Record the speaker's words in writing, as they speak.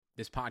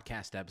This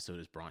podcast episode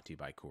is brought to you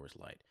by Coors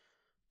Light.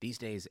 These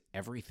days,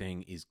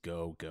 everything is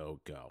go, go,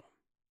 go.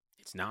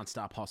 It's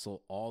nonstop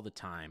hustle all the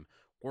time.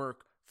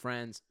 Work,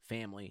 friends,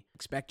 family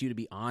expect you to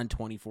be on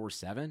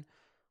 24/7.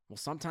 Well,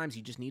 sometimes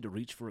you just need to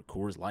reach for a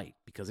Coors Light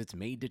because it's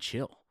made to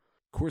chill.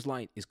 Coors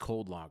Light is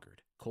cold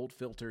lagered, cold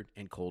filtered,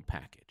 and cold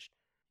packaged.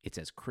 It's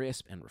as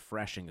crisp and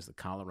refreshing as the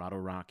Colorado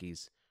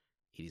Rockies.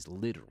 It is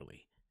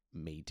literally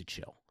made to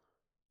chill.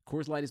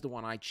 Coors Light is the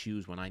one I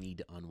choose when I need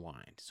to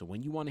unwind. So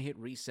when you want to hit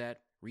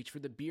reset, reach for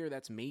the beer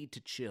that's made to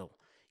chill.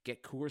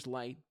 Get Coors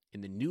Light in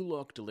the new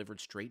look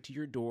delivered straight to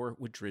your door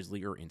with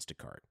Drizzly or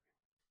Instacart.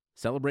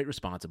 Celebrate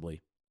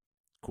responsibly.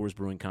 Coors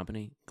Brewing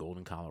Company,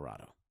 Golden,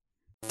 Colorado.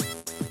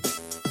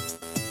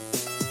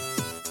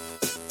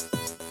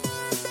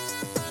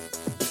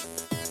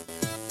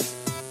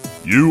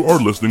 You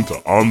are listening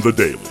to On the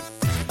Daily,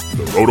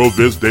 the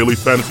RotoViz Daily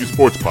Fantasy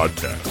Sports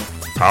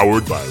Podcast,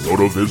 powered by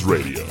RotoViz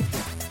Radio.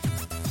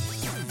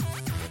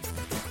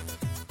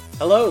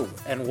 Hello,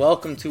 and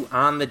welcome to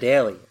On the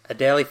Daily, a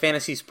daily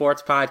fantasy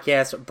sports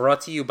podcast brought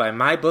to you by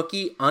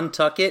MyBookie,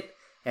 Untuckit,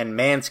 and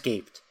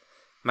Manscaped.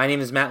 My name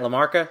is Matt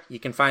LaMarca. You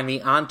can find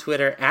me on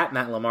Twitter at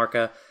Matt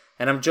LaMarca,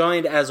 and I'm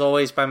joined, as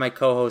always, by my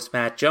co-host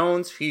Matt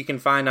Jones, who you can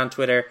find on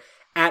Twitter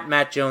at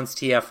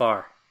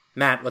MattJonesTFR.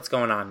 Matt, what's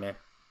going on, man?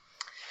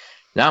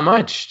 Not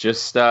much.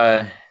 Just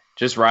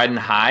riding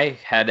high.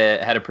 Had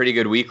a pretty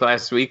good week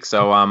last week,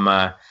 so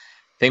I'm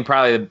think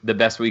probably the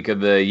best week of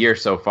the year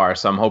so far.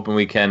 So I'm hoping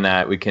we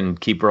can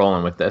keep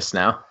rolling with this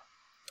now.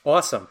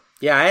 Awesome.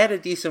 Yeah, I had a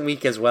decent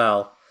week as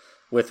well.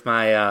 With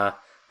my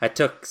I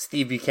took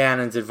Steve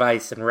Buchanan's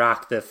advice and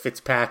rocked the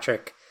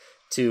Fitzpatrick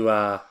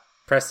to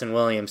Preston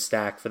Williams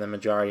stack for the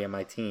majority of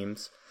my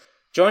teams.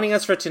 Joining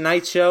us for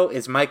tonight's show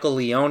is Michael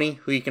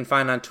Leone, who you can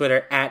find on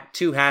Twitter at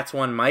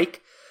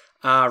 2hats1mike.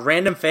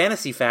 Random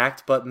fantasy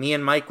fact, but me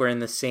and Mike were in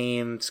the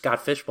same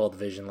Scott Fishbowl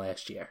division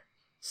last year.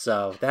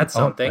 So that's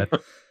something.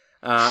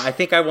 I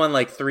think I won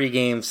like 3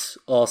 games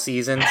all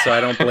season, so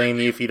I don't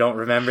blame you if you don't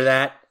remember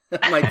that.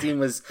 My team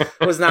was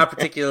not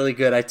particularly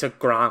good. I took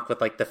Gronk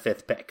with like the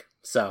 5th pick.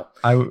 So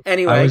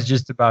anyway. I was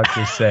just about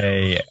to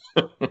say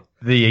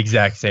the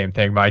exact same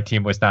thing. My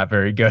team was not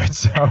very good,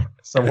 so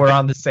we're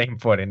on the same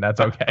footing. That's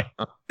okay.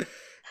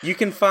 You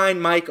can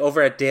find Mike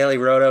over at Daily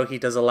Roto. He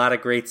does a lot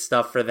of great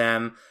stuff for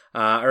them.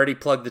 I already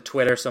plugged the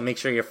Twitter, so make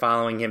sure you're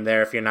following him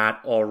there if you're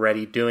not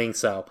already doing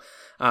so.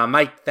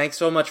 Mike, thanks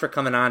so much for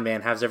coming on,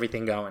 man. How's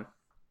everything going?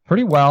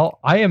 Pretty well.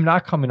 I am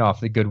not coming off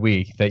the good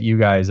week that you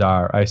guys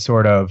are. I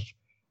sort of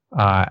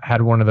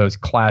had one of those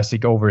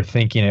classic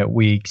overthinking it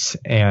weeks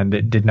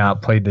and did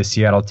not play the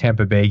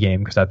Seattle-Tampa Bay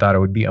game because I thought it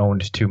would be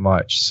owned too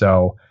much.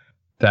 So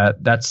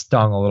that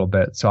stung a little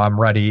bit. So I'm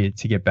ready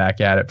to get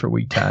back at it for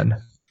week 10.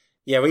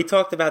 Yeah, we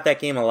talked about that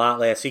game a lot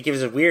last week. It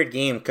was a weird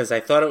game because I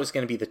thought it was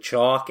going to be the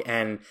chalk,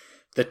 and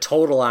the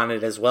total on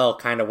it as well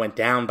kind of went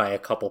down by a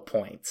couple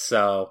points.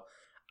 So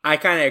I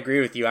kind of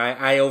agree with you.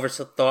 I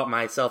overthought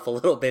myself a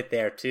little bit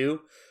there too,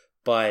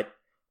 but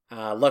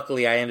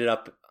luckily I ended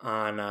up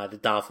on the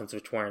Dolphins,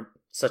 which weren't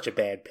such a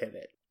bad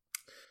pivot.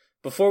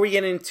 Before we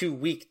get into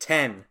Week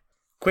 10,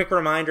 quick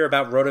reminder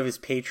about RotoViz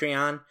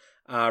Patreon.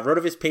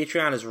 RotoViz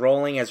Patreon is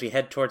rolling as we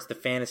head towards the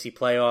fantasy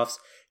playoffs.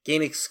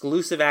 Gain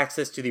exclusive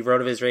access to the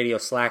RotoViz Radio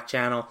Slack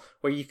channel,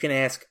 where you can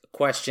ask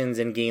questions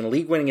and gain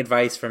league-winning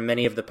advice from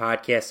many of the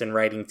podcast and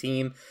writing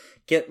team.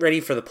 Get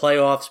ready for the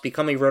playoffs.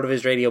 Become a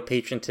RotoViz Radio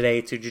patron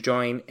today to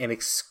join an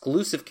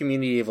exclusive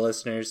community of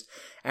listeners,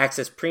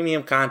 access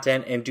premium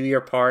content, and do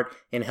your part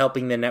in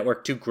helping the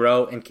network to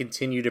grow and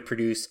continue to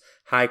produce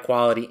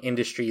high-quality,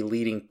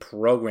 industry-leading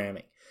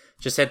programming.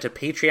 Just head to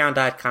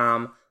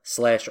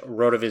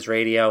patreon.com/RotoViz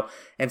Radio.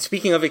 And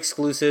speaking of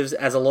exclusives,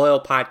 as a loyal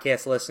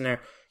podcast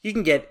listener, you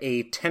can get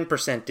a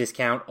 10%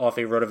 discount off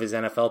a RotoViz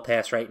NFL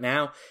pass right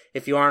now.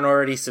 If you aren't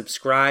already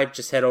subscribed,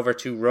 just head over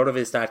to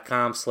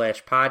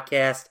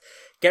rotoviz.com/podcast.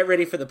 Get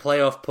ready for the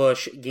playoff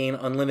push. Gain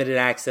unlimited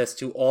access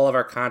to all of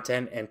our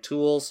content and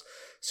tools,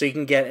 so you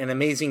can get an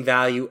amazing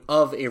value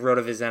of a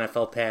RotoViz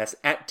NFL pass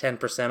at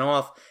 10%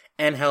 off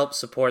and help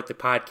support the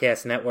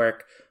podcast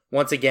network.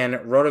 Once again,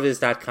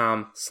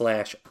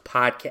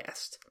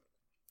 rotoviz.com/podcast.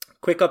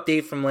 Quick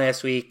update from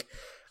last week.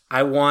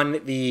 I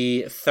won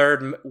the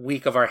 3rd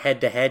week of our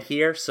head-to-head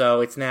here,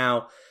 so it's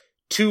now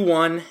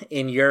 2-1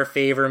 in your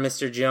favor,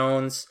 Mr.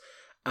 Jones.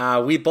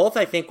 We both,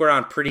 I think, were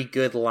on pretty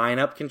good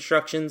lineup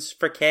constructions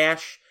for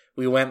cash.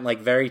 We went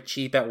like very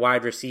cheap at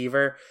wide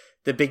receiver.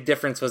 The big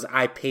difference was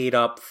I paid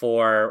up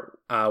for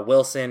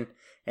Wilson,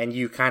 and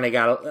you kind of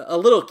got a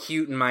little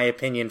cute, in my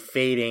opinion,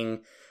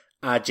 fading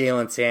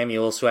Jalen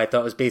Samuels, who I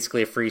thought was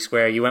basically a free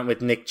square. You went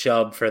with Nick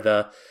Chubb for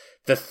the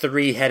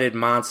 3-headed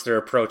monster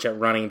approach at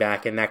running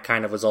back, and that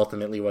kind of was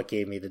ultimately what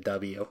gave me the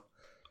W.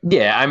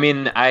 Yeah, I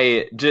mean,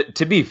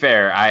 to be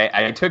fair,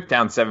 I took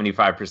down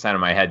 75%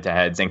 of my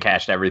head-to-heads and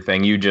cashed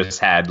everything. You just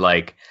had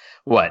like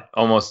what,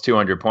 almost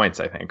 200 points,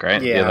 I think,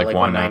 right? Yeah, like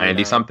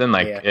 190 something.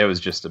 Like, yeah. It was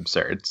just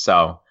absurd.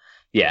 So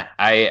yeah,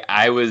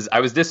 I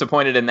was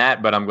disappointed in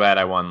that, but I'm glad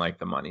I won like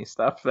the money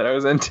stuff that I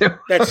was into.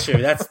 That's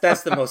true.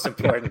 That's the most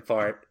important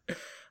part.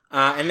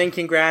 And then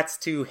congrats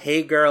to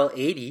Hey Girl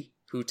 80,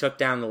 who took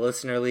down the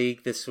Listener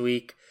League this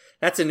week.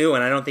 That's a new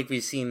one. I don't think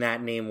we've seen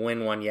that name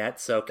win one yet,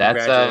 so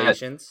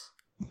congratulations.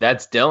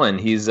 That's Dylan.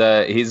 He's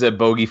a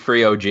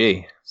bogey-free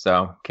OG,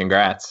 so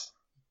congrats.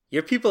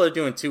 Your people are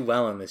doing too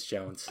well in this,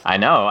 Jones. I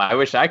know. I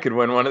wish I could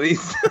win one of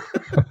these.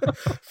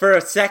 For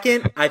a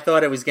second, I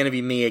thought it was going to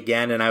be me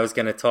again, and I was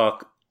going to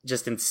talk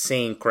just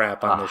insane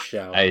crap on this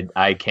show.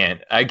 I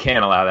can't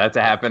allow that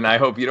to happen. I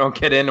hope you don't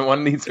get into one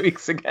of these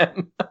weeks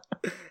again.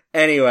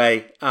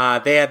 Anyway,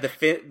 they had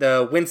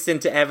the Winston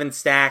to Evan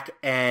stack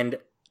and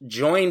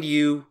joined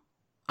you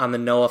on the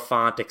Noah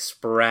Font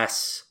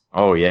Express.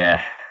 Oh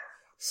yeah.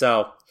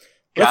 So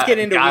let's get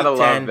into week 10. Gotta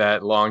love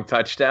that long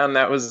touchdown.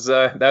 That was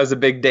a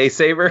big day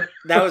saver.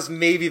 That was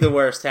maybe the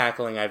worst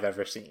tackling I've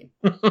ever seen.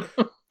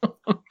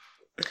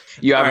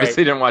 You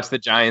obviously didn't watch the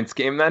Giants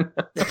game then.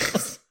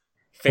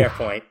 Fair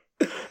point.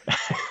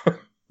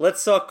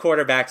 Let's talk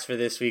quarterbacks for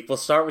this week. We'll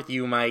start with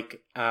you,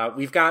 Mike.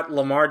 We've got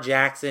Lamar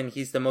Jackson.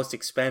 He's the most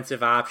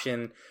expensive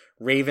option.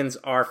 Ravens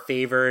are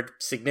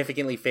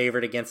significantly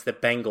favored against the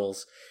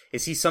Bengals.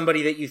 Is he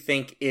somebody that you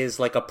think is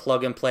like a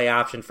plug-and-play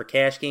option for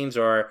cash games,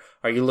 or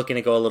are you looking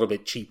to go a little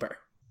bit cheaper?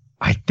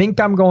 I think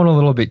I'm going a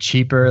little bit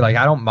cheaper. Like,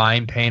 I don't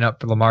mind paying up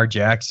for Lamar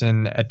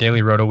Jackson. At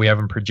Daily Roto, we have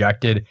him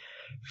projected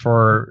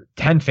for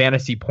 10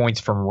 fantasy points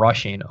from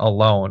rushing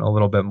alone, a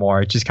little bit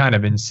more. It's just kind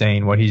of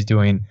insane what he's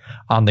doing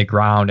on the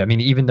ground. I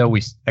mean, even though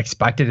we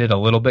expected it a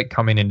little bit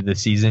coming into the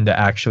season, to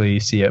actually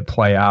see it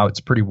play out, it's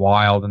pretty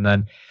wild. And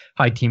then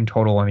high team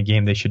total in a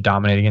game they should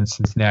dominate against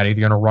Cincinnati.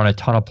 They're going to run a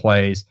ton of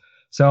plays.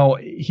 So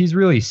he's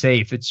really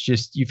safe. It's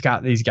just you've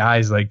got these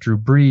guys like Drew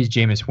Brees,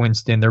 Jameis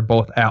Winston. They're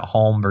both at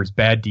home versus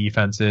bad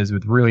defenses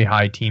with really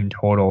high team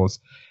totals.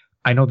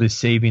 I know the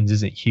savings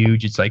isn't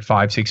huge. It's like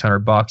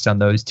 $500-600 on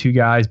those two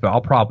guys, but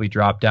I'll probably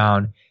drop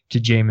down to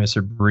Jameis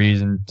or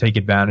Brees and take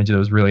advantage of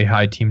those really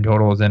high team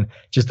totals and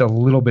just a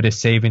little bit of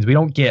savings. We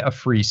don't get a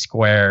free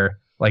square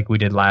like we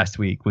did last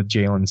week with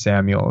Jalen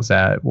Samuels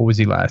at, what was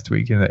he last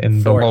week? In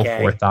the low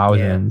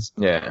 4,000s.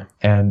 Yeah.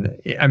 And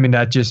I mean,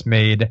 that just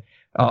made,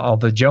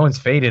 although Jones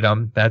faded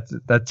him,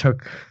 that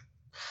took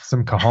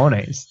some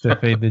cojones to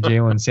fade the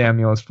Jalen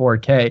Samuels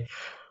 4K.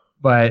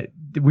 But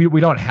we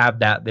don't have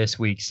that this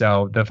week,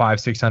 so the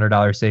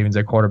 $500-600 savings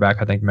at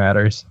quarterback I think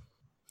matters.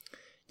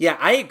 Yeah,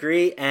 I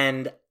agree,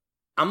 and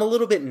I'm a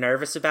little bit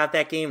nervous about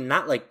that game.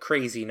 Not like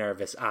crazy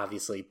nervous,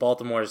 obviously.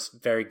 Baltimore's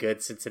very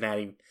good,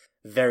 Cincinnati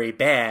very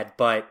bad,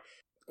 but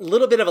a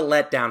little bit of a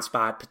letdown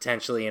spot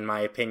potentially, in my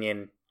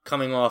opinion,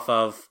 coming off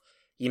of,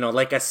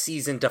 like a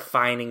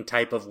season-defining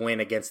type of win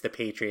against the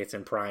Patriots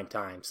in prime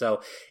time.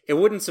 So it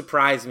wouldn't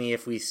surprise me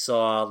if we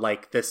saw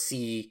like the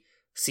C-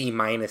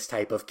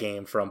 type of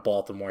game from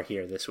Baltimore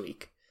here this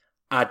week.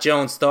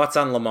 Jones, thoughts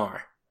on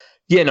Lamar?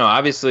 Yeah, no,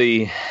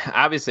 obviously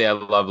I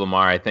love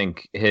Lamar. I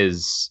think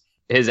his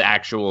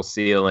actual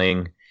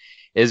ceiling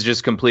is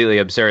just completely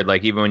absurd.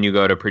 Like, even when you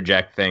go to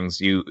project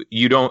things, you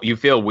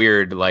feel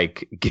weird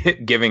like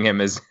giving him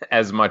as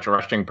much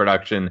rushing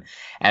production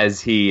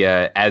as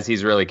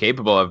he's really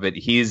capable of. But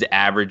he's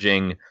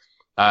averaging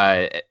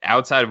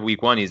outside of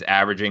week 1, he's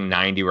averaging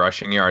 90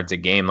 rushing yards a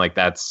game. Like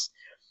that's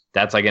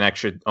like an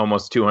extra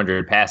almost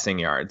 200 passing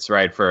yards,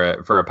 right, for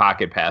a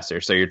pocket passer.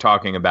 So you're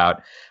talking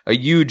about a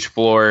huge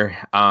floor.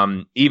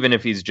 Even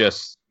if he's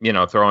just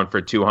throwing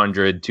for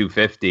 200,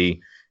 250,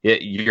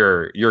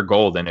 you're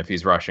golden if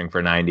he's rushing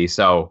for 90.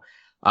 So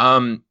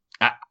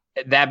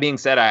that being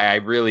said, I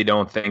really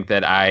don't think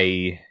that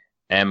I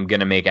am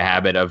going to make a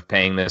habit of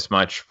paying this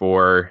much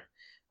for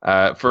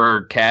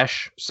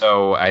cash.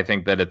 So I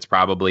think that it's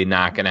probably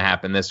not going to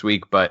happen this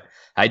week, but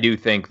I do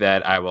think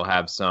that I will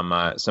have some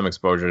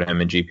exposure to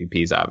him in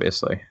GPPs,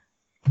 obviously.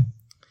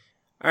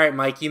 All right,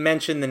 Mike, you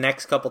mentioned the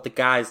next couple of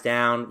guys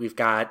down. We've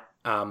got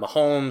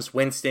Mahomes,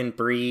 Winston,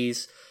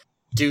 Brees.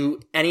 Do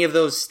any of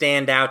those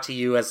stand out to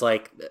you as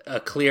like a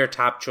clear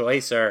top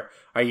choice, or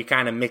are you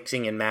kind of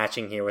mixing and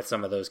matching here with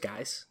some of those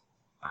guys?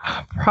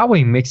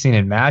 Probably mixing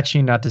and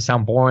matching, not to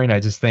sound boring. I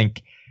just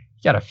think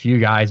you got a few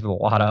guys with a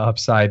lot of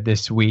upside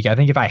this week. I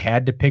think if I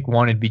had to pick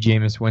one, it'd be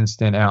Jameis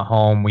Winston at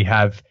home. We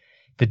have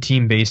the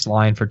team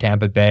baseline for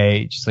Tampa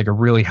Bay, just like a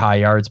really high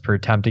yards per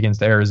attempt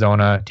against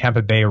Arizona.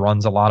 Tampa Bay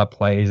runs a lot of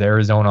plays.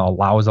 Arizona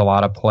allows a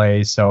lot of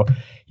plays. So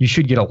you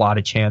should get a lot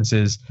of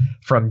chances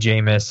from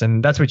Jameis.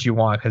 And that's what you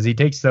want, because he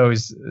takes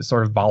those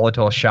sort of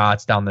volatile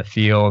shots down the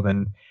field.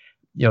 And,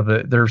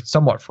 they're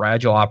somewhat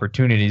fragile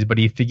opportunities, but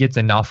if he gets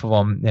enough of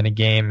them in a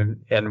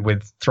game and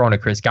with throwing to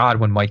Chris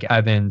Godwin, Mike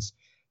Evans,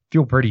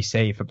 feel pretty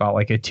safe about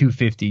like a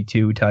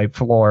 252 type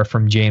floor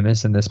from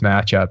Jameis in this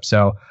matchup.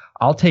 So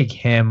I'll take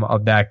him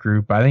of that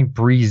group. I think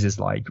Brees is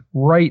like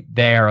right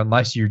there,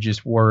 unless you're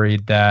just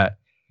worried that,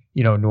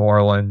 New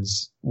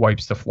Orleans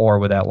wipes the floor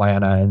with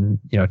Atlanta and,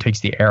 takes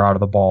the air out of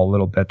the ball a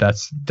little bit.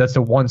 That's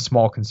the one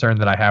small concern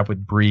that I have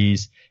with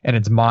Brees, and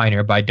it's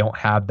minor, but I don't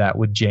have that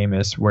with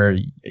Jameis, where,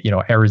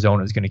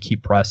 Arizona is going to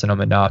keep pressing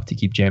him enough to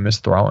keep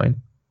Jameis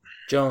throwing.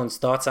 Jones,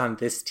 thoughts on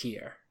this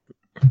tier?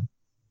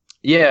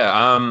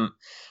 Yeah,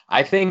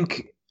 I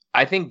think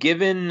I think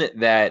given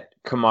that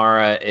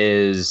Kamara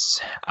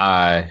is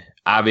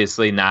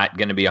obviously not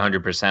going to be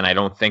 100%, I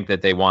don't think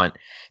that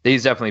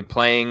he's definitely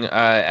playing,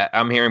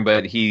 I'm hearing,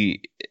 but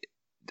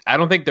I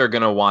don't think they're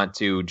going to want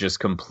to just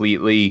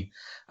completely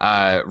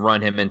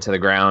run him into the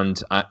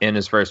ground in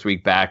his first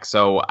week back.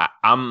 So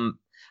I'm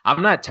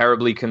not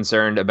terribly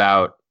concerned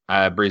about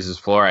Breeze's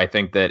floor. I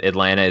think that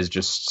Atlanta is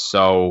just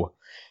so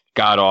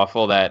god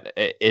awful that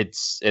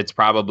it's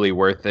probably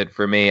worth it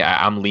for me.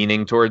 I'm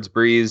leaning towards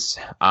Breeze.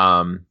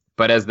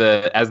 But as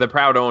the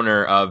proud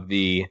owner of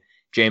the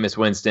Jameis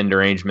Winston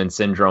Derangement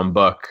Syndrome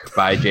book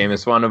by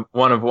Jameis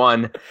one of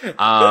one,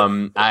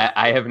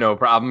 I have no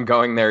problem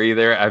going there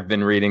either. I've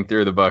been reading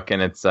through the book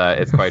and it's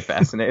quite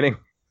fascinating.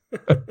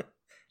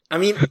 I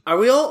mean, are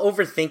we all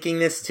overthinking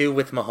this too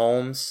with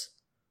Mahomes?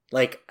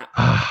 Like,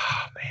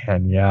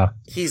 man, yeah,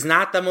 he's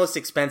not the most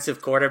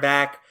expensive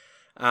quarterback.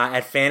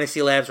 At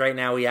Fantasy Labs right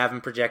now, we have him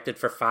projected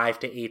for 5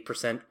 to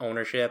 8%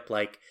 ownership.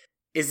 Like,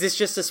 is this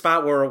just a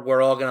spot where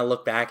we're all going to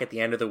look back at the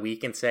end of the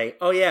week and say,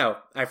 oh yeah,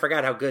 I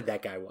forgot how good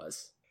that guy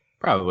was?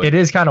 Probably. It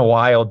is kind of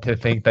wild to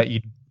think that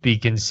you'd be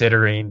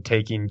considering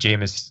taking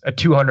Jameis, a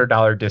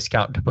 $200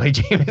 discount to play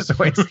Jameis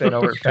Winston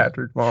over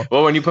Patrick Mahomes.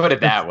 Well, when you put it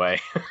that way.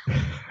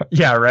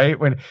 Yeah, right?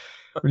 When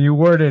you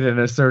word it in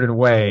a certain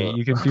way,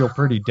 you can feel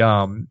pretty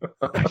dumb.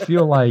 I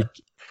feel like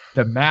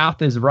the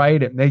math is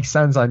right. It makes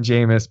sense on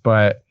Jameis,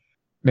 but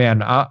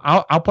man,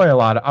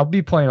 I'll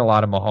be playing a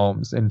lot of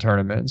Mahomes in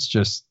tournaments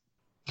just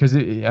because,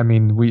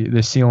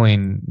 the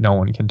ceiling, no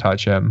one can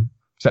touch him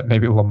except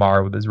maybe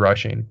Lamar with his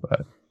rushing.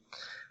 But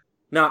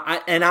no,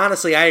 and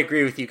honestly, I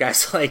agree with you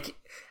guys. Like,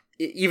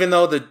 even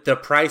though the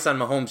price on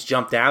Mahomes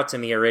jumped out to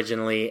me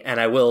originally, and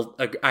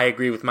I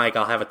agree with Mike,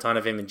 I'll have a ton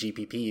of him in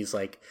GPPs.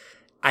 Like,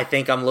 I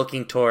think I'm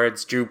looking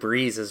towards Drew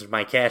Brees as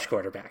my cash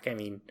quarterback. I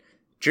mean,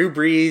 Drew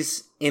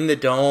Brees in the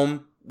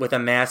dome with a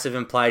massive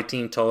implied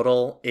team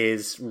total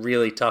is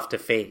really tough to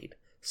fade.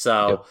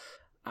 So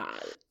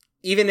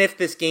even if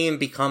this game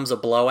becomes a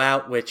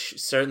blowout, which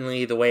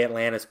certainly the way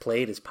Atlanta's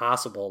played is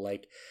possible,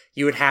 like,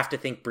 you would have to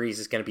think Breeze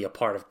is going to be a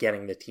part of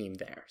getting the team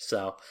there.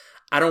 So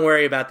I don't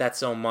worry about that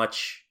so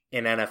much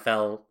in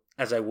NFL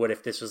as I would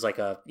if this was like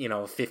a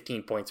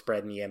 15-point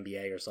spread in the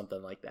NBA or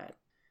something like that.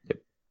 Yep.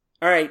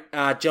 All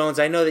right, Jones,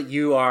 I know that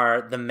you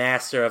are the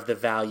master of the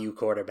value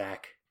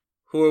quarterback.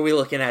 Who are we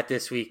looking at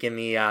this week in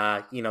the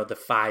the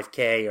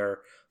 5K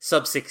or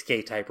sub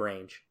 6K type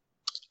range?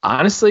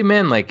 Honestly,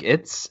 man, like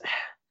it's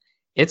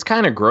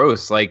kind of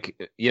gross.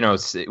 Like,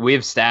 we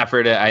have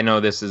Stafford. I know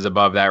this is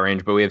above that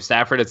range, but we have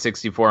Stafford at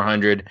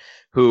 6,400,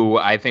 who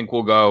I think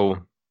will go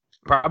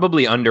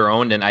probably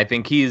under-owned. And I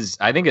think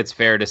it's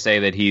fair to say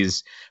that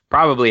he's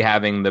probably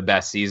having the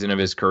best season of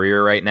his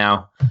career right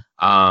now.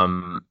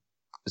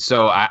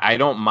 So I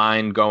don't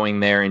mind going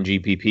there in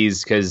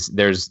GPPs because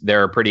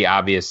there are pretty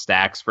obvious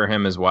stacks for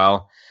him as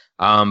well.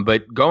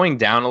 But going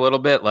down a little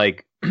bit,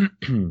 like,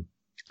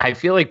 I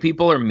feel like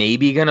people are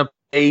maybe going to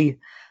play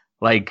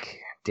like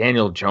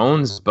Daniel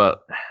Jones,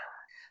 but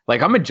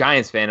like, I'm a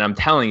Giants fan and I'm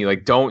telling you,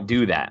 like, don't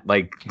do that.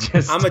 Like,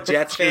 I'm a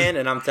Jets fan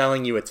and I'm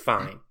telling you it's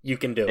fine. You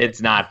can do it.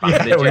 It's not fine.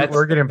 Yeah,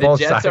 we're getting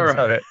both sides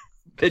of it.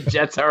 The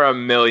Jets are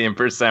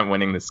 1,000,000%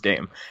 winning this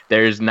game.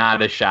 There's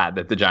not a shot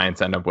that the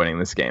Giants end up winning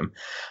this game.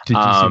 Did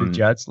you see the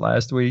Jets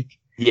last week?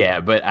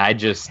 Yeah, but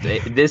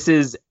this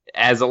is,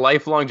 as a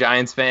lifelong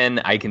Giants fan,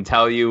 I can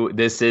tell you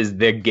this is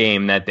the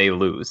game that they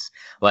lose.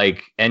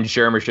 Like, and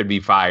Shermer should be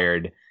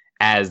fired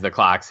as the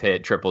clocks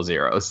hit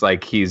 000.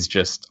 Like, he's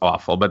just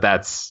awful. But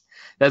that's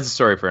a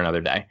story for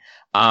another day.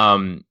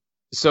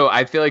 So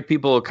I feel like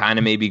people kind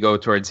of maybe go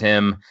towards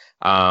him.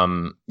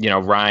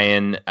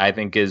 Ryan, I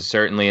think, is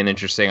certainly an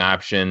interesting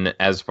option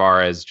as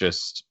far as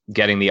just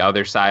getting the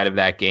other side of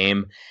that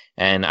game,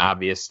 and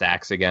obvious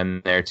stacks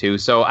again there too.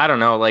 So I don't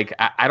know, like,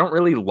 I don't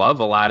really love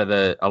a lot of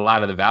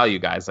the value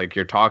guys. Like,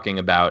 you're talking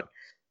about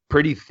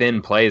pretty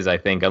thin plays, I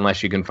think,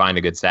 unless you can find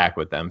a good stack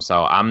with them.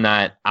 So I'm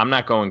not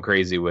going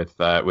crazy with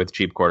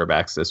cheap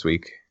quarterbacks this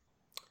week.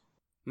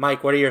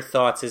 Mike, what are your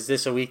thoughts? Is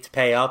this a week to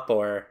pay up,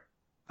 or?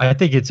 I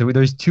think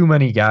there's too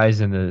many guys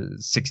in the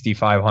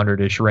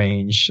 6,500-ish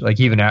range. Like,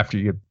 even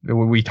after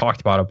we talked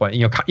about it, but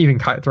even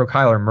throw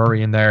Kyler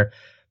Murray in there.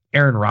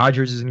 Aaron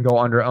Rodgers is going to go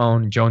under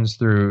owned. Jones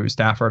threw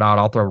Stafford out.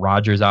 I'll throw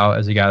Rodgers out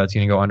as a guy that's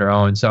going to go under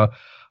owned. So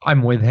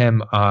I'm with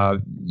him.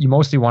 You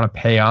mostly want to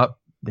pay up.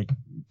 The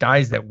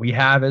guys that we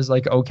have as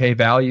like okay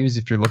values,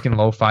 if you're looking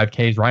low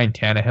 5Ks, Ryan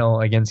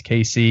Tannehill against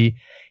KC,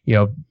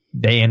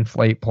 they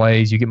inflate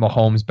plays. You get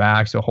Mahomes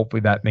back, so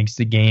hopefully that makes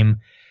the game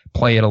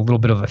play at a little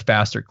bit of a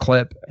faster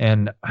clip.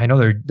 And I know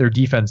their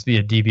defense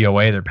via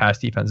DVOA, their pass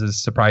defense has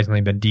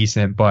surprisingly been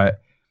decent, but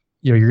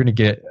you're going to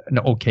get an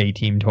okay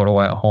team total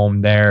at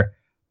home there.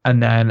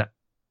 And then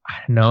I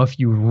don't know, if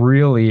you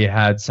really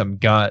had some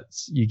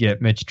guts, you get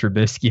Mitch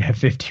Trubisky at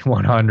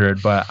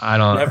 5,100, but I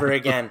don't. Never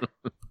again.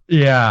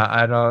 Yeah,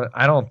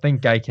 I don't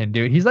think I can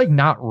do it. He's like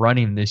not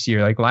running this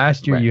year. Like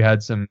last year, You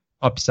had some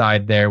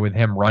upside there with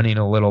him running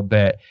a little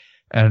bit.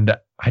 And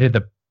I did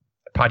the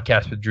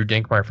podcast with Drew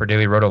Dinkmeyer for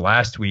Daily Roto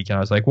last week, and I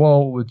was like,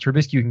 well, with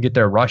Trubisky, you can get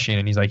there rushing.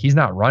 And he's like, he's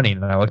not running.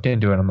 And I looked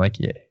into it, and I'm like,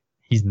 yeah,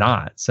 he's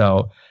not.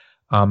 So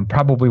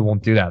probably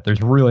won't do that.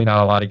 There's really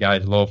not a lot of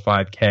guys low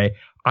 5K.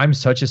 I'm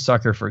such a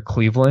sucker for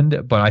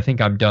Cleveland, but I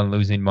think I'm done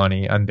losing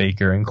money on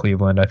Baker in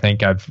Cleveland. I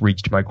think I've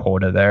reached my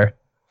quota there.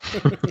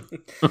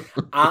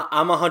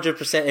 I'm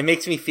 100%. It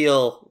makes me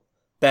feel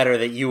better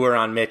that you were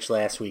on Mitch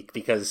last week,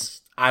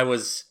 because I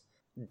was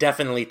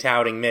definitely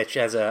touting Mitch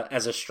as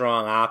a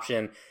strong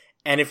option.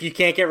 And if you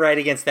can't get right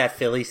against that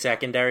Philly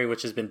secondary,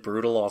 which has been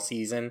brutal all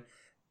season,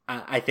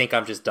 I think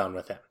I'm just done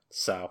with him.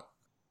 So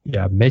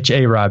yeah, Mitch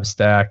A-Rob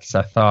stacks.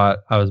 I thought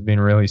I was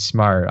being really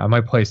smart. I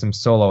might play some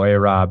solo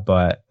A-Rob,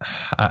 but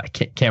I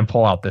can't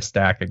pull out the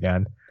stack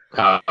again.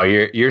 Oh,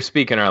 you're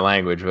speaking our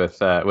language with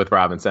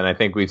Robinson. I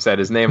think we've said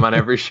his name on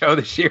every show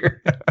this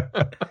year.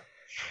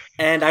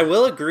 And I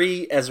will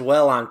agree as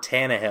well on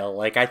Tannehill.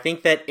 Like, I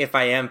think that if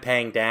I am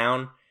paying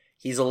down,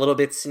 he's a little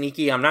bit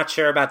sneaky. I'm not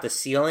sure about the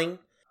ceiling,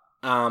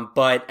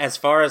 but as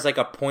far as like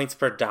a points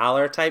per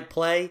dollar type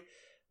play,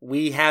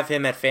 we have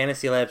him at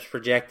Fantasy Labs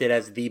projected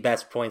as the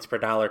best points per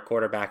dollar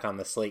quarterback on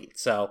the slate.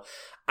 So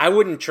I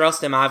wouldn't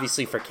trust him,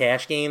 obviously, for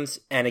cash games.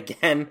 And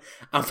again,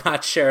 I'm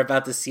not sure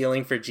about the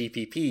ceiling for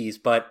GPPs,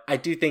 but I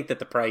do think that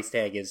the price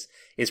tag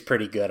is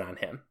pretty good on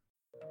him.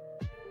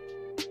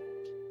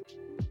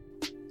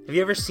 Have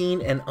you ever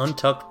seen an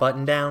untucked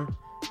button down?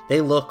 They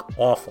look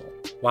awful.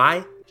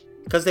 Why?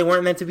 Because they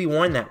weren't meant to be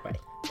worn that way.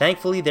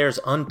 Thankfully, there's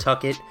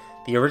Untuck It,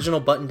 the original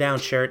button down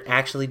shirt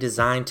actually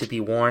designed to be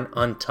worn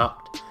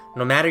untucked.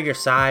 No matter your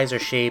size or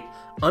shape,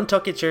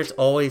 Untuck It shirts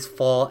always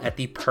fall at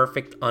the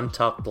perfect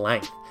untucked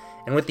length.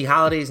 And with the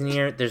holidays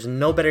near, there's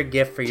no better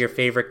gift for your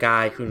favorite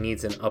guy who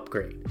needs an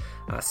upgrade.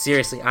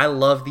 Seriously, I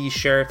love these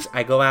shirts.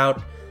 I go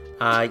out,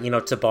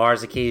 to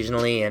bars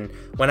occasionally, and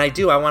when I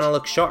do, I want to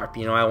look sharp.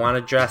 I want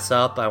to dress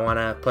up. I want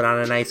to put on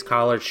a nice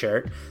collared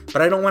shirt,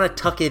 but I don't want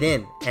to tuck it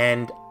in.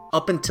 And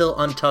up until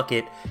Untuck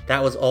It,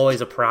 that was always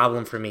a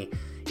problem for me.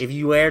 If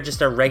you wear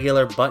just a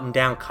regular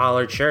button-down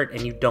collared shirt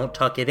and you don't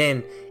tuck it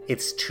in,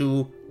 it's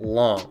too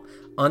long.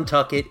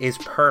 Untuck It is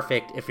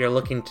perfect if you're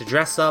looking to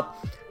dress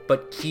up,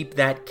 but keep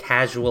that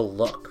casual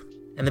look.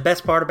 And the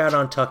best part about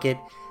Untuck It,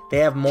 they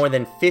have more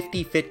than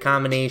 50 fit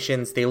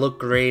combinations. They look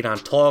great on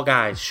tall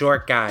guys,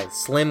 short guys,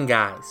 slim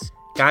guys,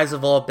 guys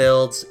of all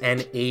builds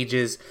and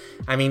ages.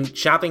 I mean,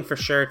 shopping for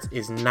shirts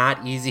is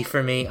not easy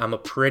for me. I'm a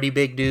pretty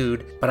big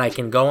dude, but I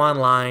can go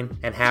online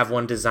and have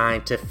one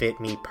designed to fit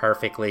me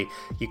perfectly.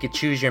 You could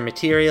choose your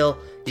material,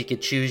 you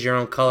could choose your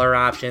own color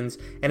options,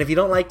 and if you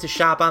don't like to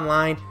shop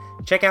online,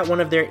 check out one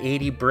of their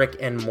 80 brick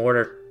and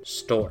mortar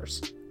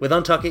stores. With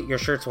Untuck It, your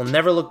shirts will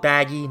never look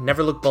baggy,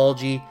 never look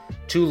bulgy,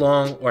 too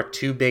long, or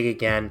too big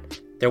again.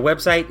 Their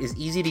website is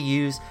easy to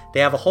use. They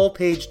have a whole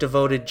page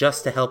devoted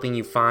just to helping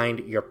you find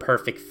your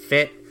perfect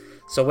fit.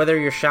 So whether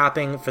you're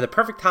shopping for the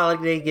perfect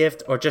holiday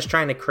gift or just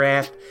trying to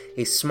craft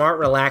a smart,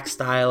 relaxed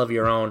style of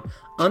your own,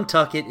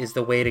 Untuck It is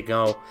the way to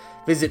go.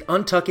 Visit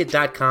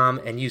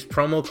untuckit.com and use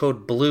promo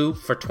code BLUE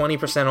for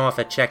 20% off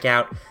at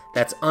checkout.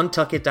 That's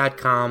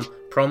untuckit.com,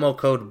 promo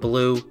code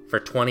BLUE for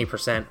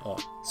 20%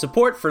 off.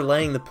 Support for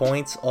Laying the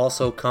Points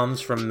also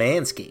comes from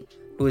Manscaped,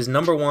 who is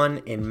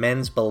 #1 in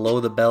men's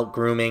below-the-belt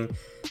grooming.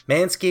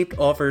 Manscaped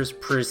offers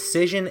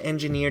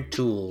precision-engineered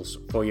tools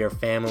for your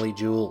family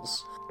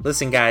jewels.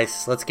 Listen,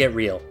 guys, let's get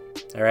real,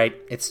 all right?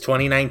 It's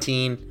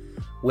 2019.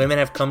 Women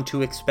have come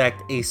to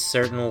expect a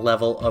certain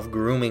level of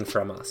grooming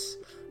from us.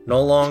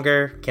 No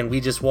longer can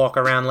we just walk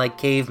around like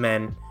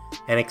cavemen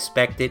and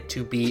expect it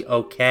to be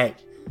okay.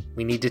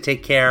 We need to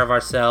take care of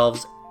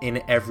ourselves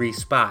in every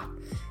spot.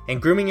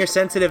 And grooming your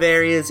sensitive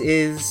areas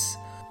is,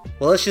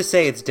 well, let's just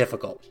say it's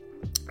difficult.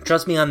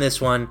 Trust me on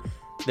this one,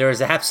 there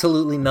is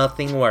absolutely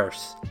nothing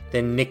worse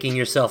than nicking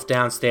yourself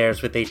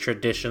downstairs with a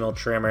traditional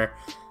trimmer.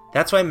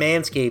 That's why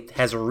Manscaped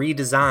has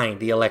redesigned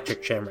the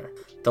electric trimmer.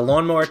 The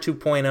Lawnmower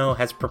 2.0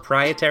 has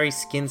proprietary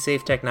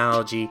skin-safe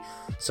technology,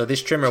 so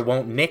this trimmer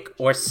won't nick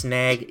or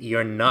snag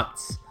your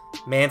nuts.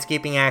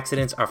 Manscaping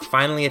accidents are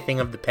finally a thing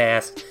of the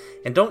past,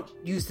 and don't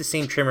use the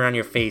same trimmer on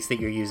your face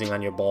that you're using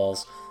on your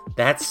balls.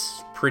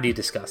 That's pretty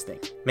disgusting.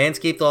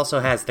 Manscaped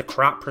also has the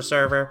Crop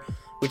Preserver,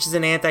 which is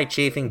an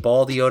anti-chafing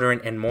ball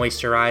deodorant and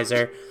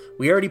moisturizer.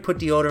 We already put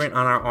deodorant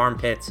on our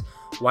armpits.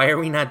 Why are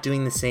we not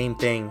doing the same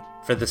thing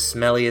for the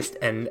smelliest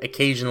and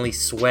occasionally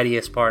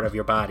sweatiest part of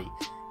your body?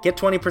 Get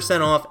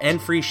 20% off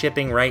and free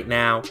shipping right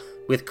now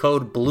with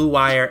code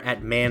BLUEWIRE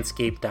at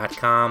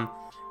manscaped.com.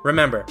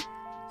 Remember,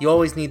 you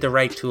always need the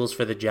right tools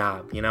for the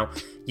job,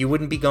 You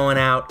wouldn't be going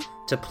out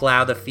to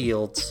plow the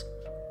fields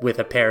with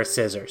a pair of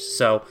scissors.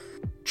 So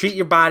treat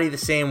your body the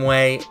same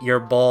way. Your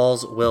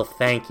balls will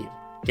thank you.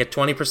 Get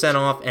 20%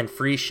 off and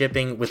free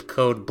shipping with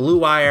code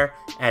BLUEWIRE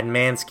at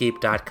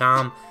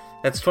manscaped.com.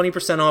 That's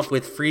 20% off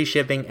with free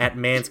shipping at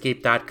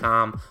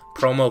manscaped.com.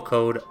 Promo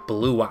code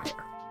BLUEWIRE.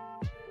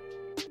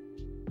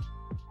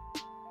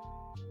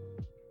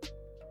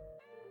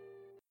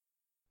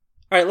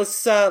 All right,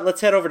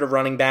 let's head over to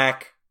running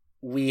back.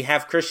 We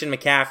have Christian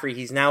McCaffrey.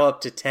 He's now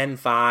up to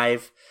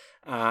 10-5.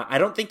 I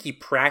don't think he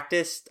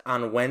practiced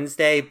on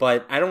Wednesday,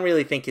 but I don't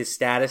really think his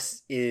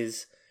status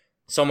is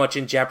so much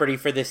in jeopardy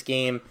for this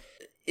game.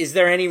 Is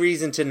there any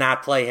reason to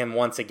not play him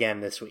once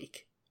again this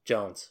week,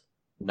 Jones?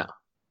 No.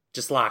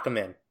 Just lock him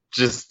in.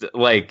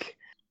 I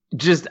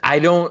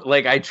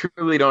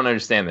truly don't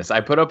understand this. I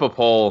put up a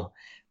poll,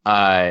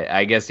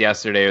 I guess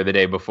yesterday or the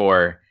day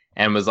before,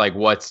 and was like,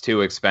 what's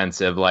too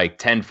expensive? Like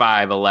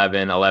 10.5,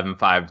 11,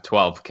 11.5,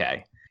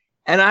 12K.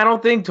 And I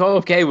don't think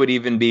 12K would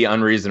even be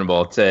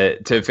unreasonable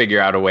to figure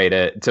out a way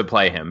to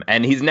play him.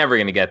 And he's never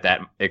going to get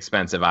that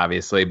expensive,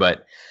 obviously.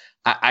 But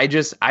I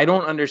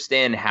don't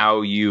understand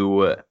how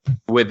you,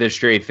 with a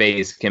straight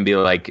face, can be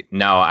like,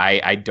 no,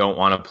 I don't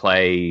want to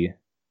play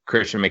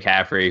Christian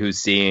McCaffrey, who's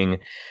seeing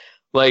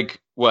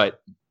like,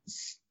 what,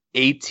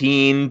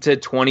 18 to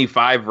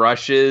 25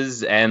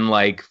 rushes and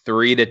like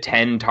 3 to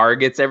 10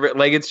 targets every.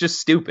 Like, it's just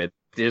stupid.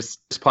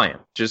 Just play him.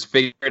 Just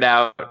figure it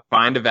out.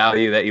 Find a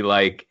value that you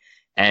like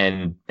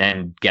and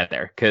get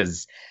there,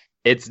 because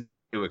it's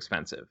too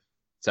expensive.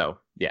 So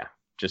yeah,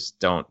 just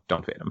don't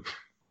fade him.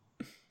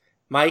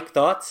 Mike,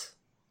 thoughts?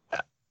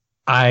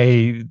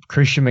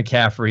 Christian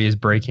McCaffrey is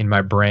breaking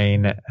my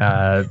brain.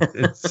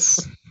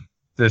 It's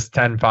this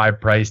 10.5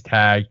 price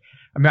tag.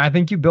 I mean, I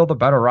think you build a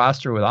better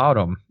roster without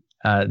him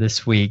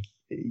this week.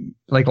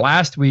 Like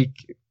last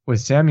week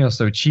with Samuel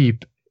so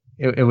cheap,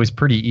 it was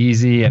pretty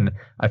easy, and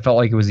I felt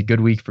like it was a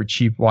good week for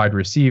cheap wide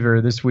receiver.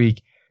 This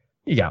week,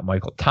 you got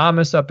Michael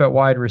Thomas up at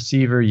wide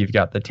receiver. You've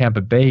got the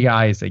Tampa Bay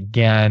guys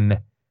again.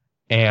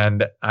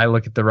 And I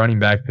look at the running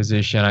back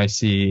position. I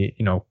see,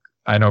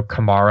 I know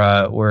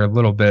Kamara were a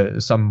little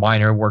bit, some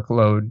minor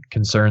workload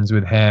concerns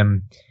with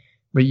him.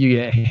 But you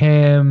get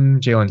him,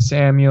 Jalen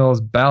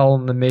Samuels, Bell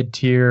in the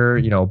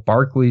mid-tier.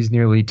 Barkley's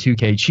nearly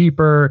 2K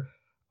cheaper.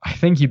 I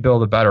think you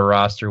build a better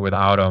roster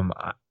without him.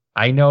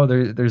 I know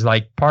there's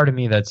like part of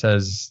me that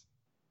says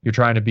you're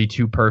trying to be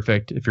too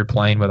perfect if you're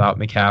playing without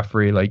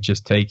McCaffrey. Like,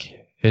 just take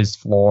his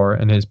floor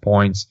and his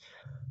points.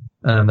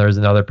 And there's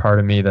another part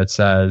of me that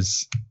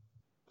says,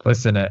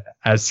 listen,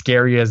 as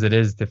scary as it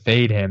is to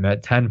fade him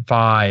at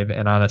 10.5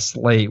 and on a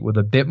slate with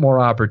a bit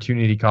more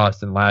opportunity cost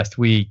than last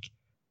week,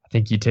 I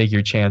think you take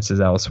your chances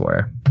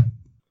elsewhere.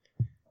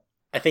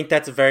 I think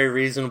that's a very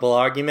reasonable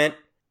argument.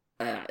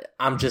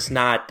 I'm just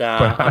not.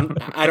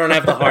 I don't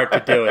have the heart to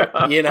do it.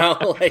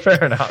 Like,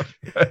 fair enough.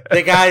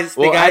 The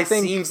guy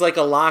seems like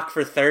a lock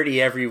for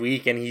 30 every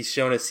week, and he's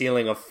shown a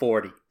ceiling of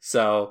 40.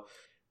 So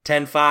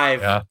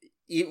 10.5,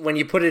 when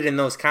you put it in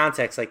those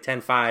contexts, like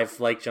 10.5,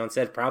 like John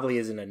said, probably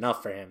isn't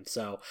enough for him.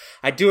 So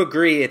I do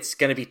agree it's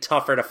going to be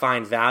tougher to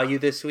find value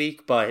this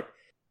week, but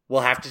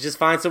we'll have to just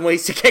find some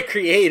ways to get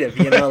creative.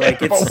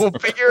 Like we'll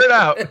figure it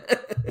out.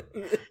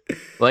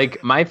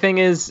 Like, my thing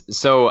is,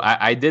 so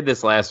I did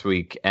this last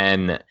week,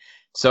 and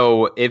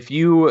so if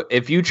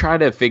you try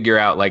to figure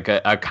out like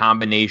a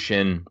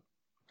combination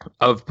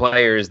of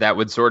players that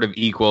would sort of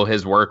equal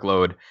his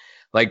workload,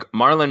 like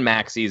Marlon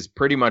Mack's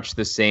pretty much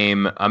the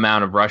same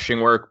amount of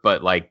rushing work,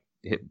 but like,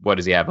 what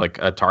does he have? Like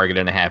a target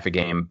and a half a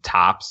game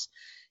tops,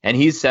 and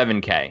he's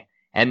 7K.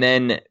 And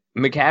then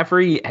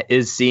McCaffrey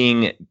is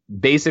seeing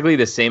basically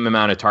the same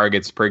amount of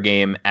targets per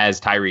game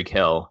as Tyreek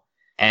Hill,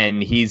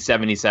 and he's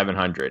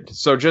 7,700.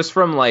 So just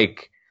from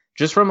like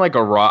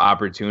a raw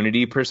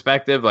opportunity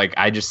perspective, like,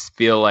 I just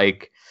feel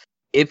like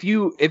if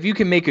you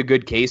can make a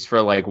good case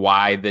for like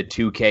why the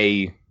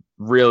 2K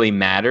really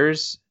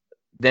matters,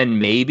 then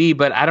maybe.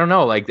 But I don't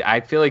know. Like,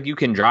 I feel like you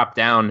can drop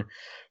down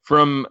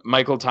from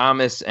Michael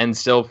Thomas and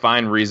still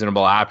find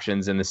reasonable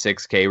options in the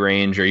 6K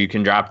range, or you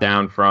can drop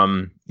down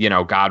from,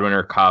 Godwin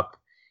or Kupp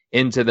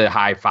into the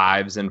high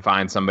 5s and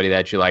find somebody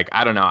that you like.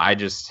 I don't know.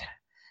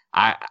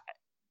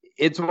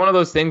 It's one of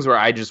those things where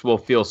I just will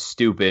feel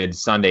stupid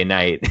Sunday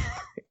night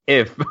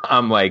if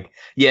I'm like,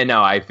 yeah,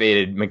 no, I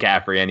faded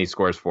McCaffrey and he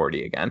scores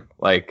 40 again.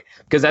 Like,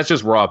 because that's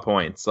just raw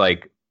points.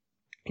 Like,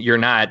 you're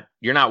not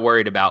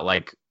worried about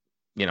like,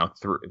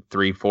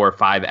 3, 4,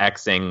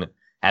 5xing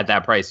at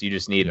that price. You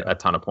just need a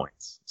ton of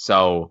points.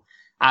 So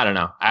I don't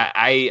know.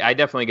 I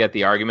definitely get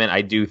the argument.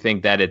 I do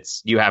think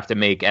that you have to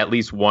make at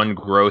least one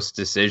gross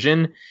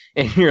decision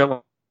in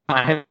your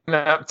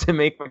lineup to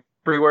make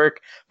free work.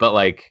 But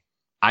like,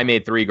 I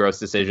made 3 gross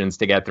decisions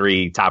to get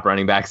 3 top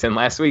running backs in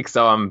last week,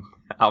 so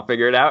I'll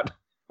figure it out.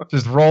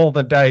 Just roll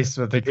the dice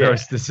with the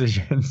gross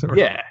decisions.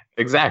 Yeah,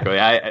 exactly.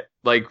 I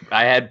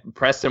had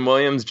Preston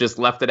Williams just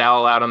left it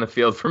all out on the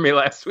field for me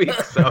last week,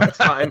 so it's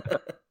fine.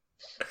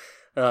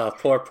 Oh,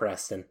 poor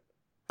Preston.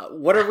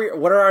 What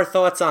are our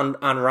thoughts on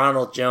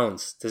Ronald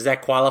Jones? Does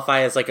that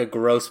qualify as like a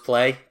gross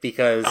play?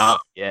 Because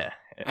yeah,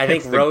 I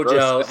think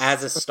Rojo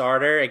as a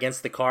starter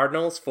against the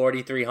Cardinals,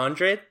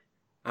 4,300.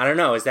 I don't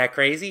know. Is that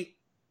crazy?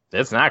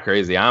 It's not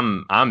crazy.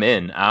 I'm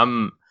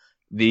in.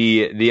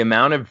 The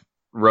amount of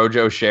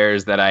Rojo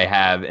shares that I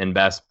have in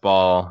best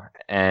ball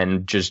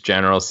and just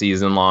general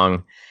season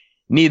long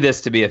need this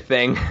to be a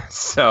thing.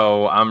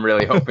 So I'm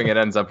really hoping it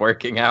ends up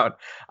working out.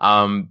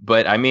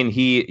 But I mean,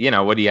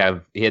 what do you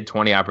have? He had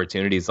 20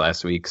 opportunities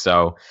last week.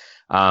 So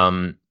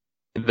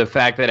the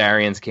fact that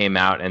Arians came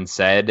out and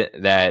said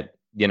that,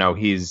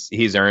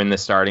 he's earned the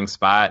starting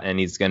spot and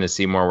he's going to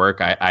see more work.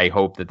 I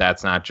hope that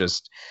that's not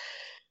just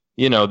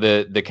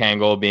the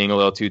Kangol being a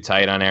little too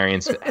tight on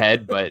Arian's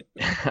head, but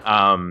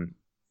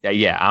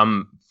yeah,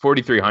 I'm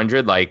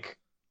 4,300. Like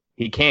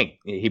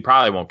he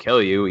probably won't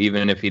kill you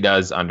even if he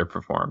does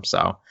underperform.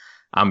 So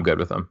I'm good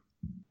with him.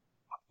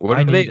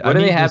 What do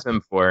they have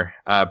him for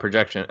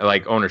projection,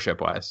 like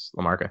ownership wise,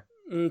 LaMarca?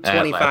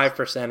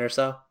 25% or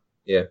so.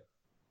 Yeah,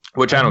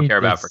 which I don't care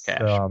about for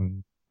cash.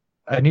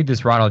 I need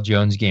this Ronald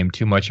Jones game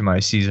too much in my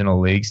seasonal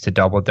leagues to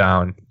double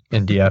down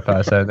in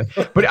DFS. I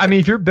think. But I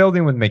mean, if you're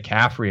building with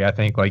McCaffrey, I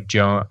think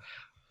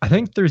I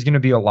think there's going to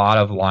be a lot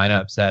of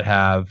lineups that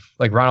have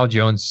like Ronald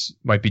Jones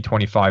might be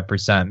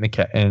 25%, and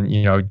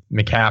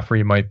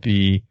McCaffrey might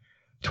be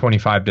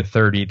 25 to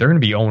 30. They're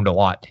going to be owned a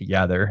lot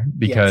together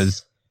because.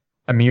 Yes.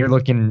 I mean, you're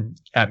looking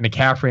at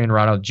McCaffrey and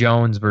Ronald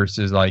Jones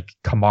versus like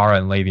Kamara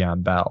and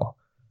Le'Veon Bell.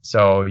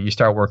 So you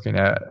start looking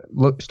at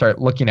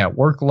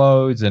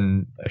workloads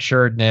and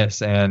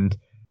assuredness, and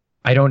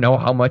I don't know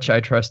how much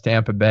I trust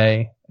Tampa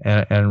Bay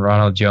and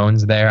Ronald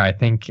Jones there. I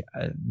think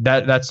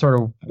that's sort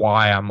of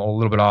why I'm a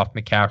little bit off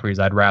McCaffrey. Is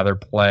I'd rather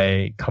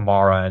play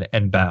Kamara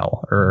and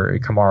Bell or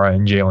Kamara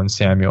and Jalen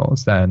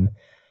Samuels than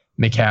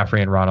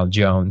McCaffrey and Ronald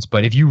Jones.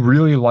 But if you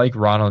really like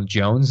Ronald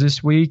Jones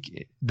this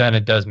week, then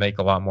it does make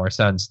a lot more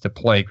sense to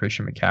play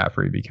Christian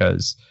McCaffrey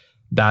because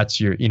that's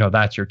your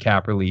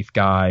cap relief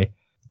guy,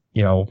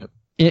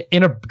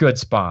 in a good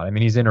spot. I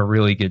mean, he's in a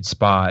really good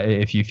spot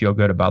if you feel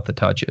good about the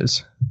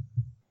touches.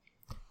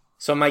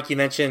 So Mike, you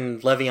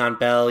mentioned Le'Veon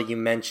Bell, you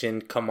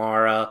mentioned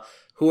Kamara.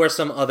 Who are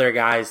some other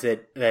guys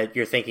that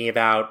you're thinking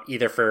about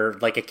either for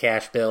like a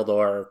cash build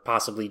or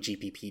possibly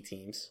GPP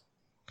teams?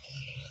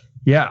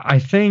 Yeah, I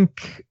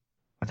think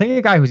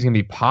a guy who's going to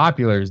be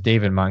popular is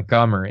David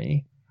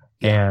Montgomery.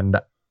 And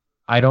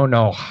I don't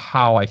know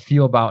how I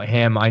feel about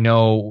him. I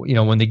know,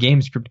 when the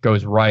game script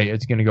goes right,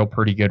 it's going to go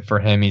pretty good for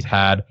him.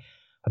 I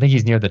think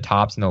he's near the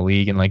tops in the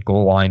league in like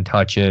goal line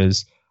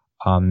touches.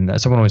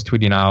 Someone was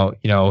tweeting out,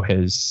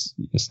 his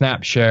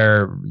snap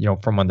share,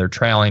 from when they're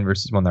trailing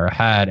versus when they're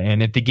ahead.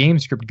 And if the game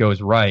script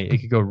goes right, it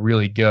could go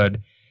really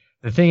good.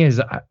 The thing is,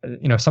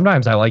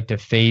 sometimes I like to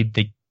fade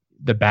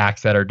the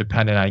backs that are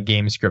dependent on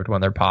game script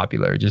when they're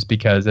popular, just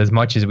because as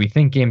much as we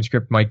think game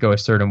script might go a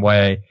certain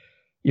way,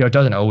 it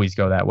doesn't always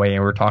go that way.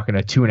 And we're talking a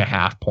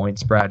 2.5 point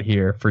spread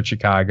here for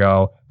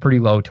Chicago, pretty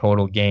low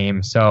total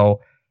game.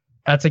 So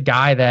that's a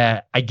guy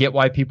that I get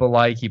why people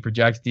like. He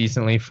projects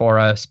decently for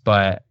us,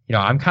 but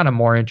I'm kind of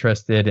more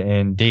interested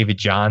in David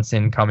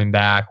Johnson coming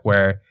back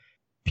where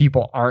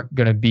people aren't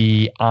going to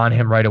be on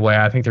him right away.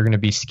 I think they're going to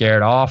be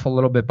scared off a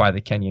little bit by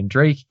the Kenyon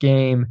Drake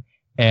game.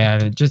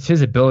 And just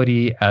his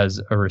ability as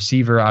a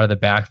receiver out of the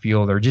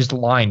backfield or just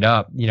lined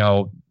up,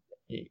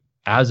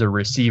 as a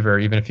receiver,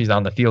 even if he's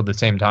on the field at the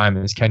same time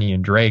as Kenny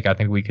and Drake, I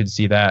think we could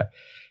see that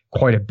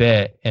quite a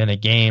bit in a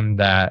game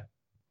that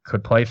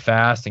could play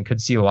fast and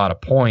could see a lot of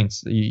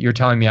points. You're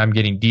telling me I'm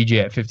getting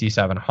DJ at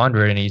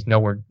 5,700 and he's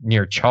nowhere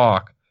near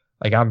chalk.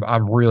 Like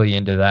I'm really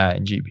into that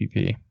in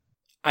GPP.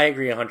 I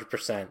agree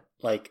 100%.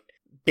 Like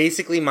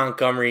basically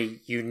Montgomery,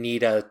 you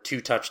need a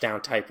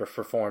 2-touchdown type of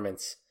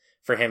performance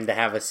for him to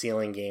have a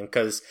ceiling game,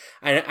 because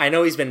I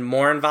know he's been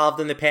more involved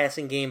in the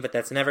passing game, but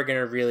that's never going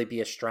to really be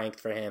a strength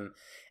for him.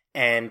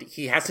 And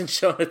he hasn't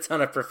shown a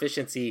ton of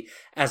proficiency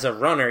as a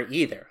runner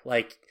either.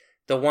 Like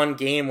the one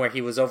game where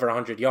he was over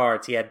 100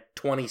 yards, he had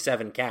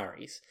 27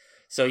 carries.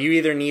 So you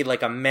either need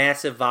like a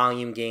massive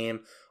volume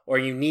game or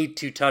you need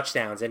 2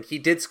 touchdowns. And he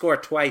did score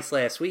twice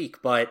last week,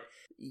 but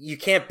you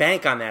can't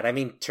bank on that. I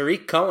mean,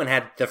 Tariq Cohen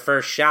had the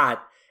first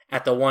shot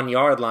at the 1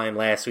 yard line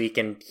last week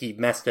and he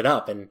messed it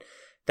up. And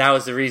that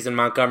was the reason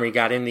Montgomery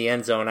got in the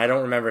end zone. I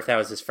don't remember if that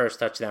was his first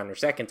touchdown or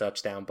second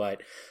touchdown,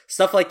 but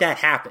stuff like that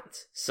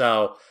happens.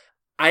 So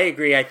I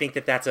agree. I think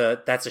that's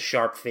a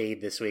sharp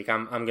fade this week.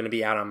 I'm going to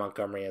be out on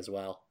Montgomery as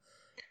well.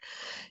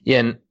 Yeah,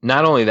 and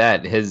not only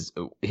that,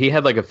 he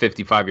had like a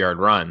 55-yard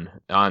run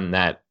on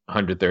that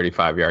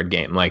 135-yard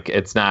game. Like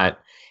I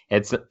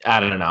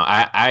don't know.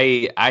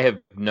 I have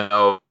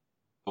no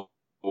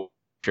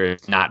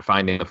interest not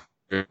finding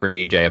for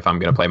DJ if I'm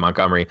going to play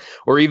Montgomery,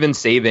 or even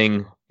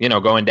saving,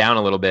 going down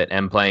a little bit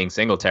and playing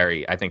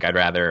Singletary. I think I'd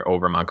rather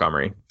over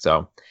Montgomery.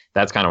 So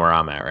that's kind of where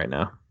I'm at right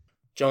now.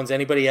 Jones,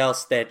 anybody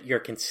else that you're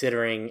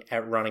considering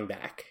at running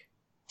back?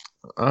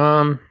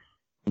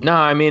 No,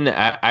 I mean,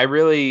 I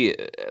really,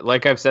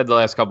 like I've said the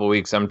last couple of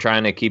weeks, I'm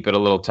trying to keep it a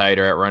little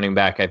tighter at running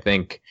back. I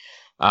think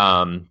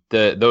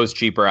those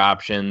cheaper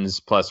options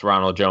plus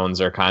Ronald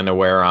Jones are kind of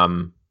where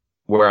I'm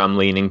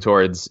leaning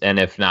towards. And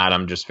if not,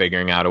 I'm just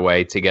figuring out a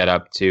way to get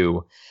up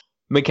to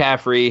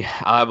McCaffrey.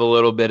 I'll have a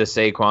little bit of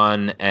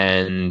Saquon,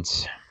 and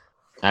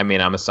I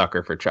mean, I'm a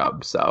sucker for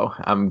Chubb, so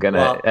I'm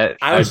gonna. Well,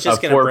 I was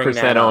just gonna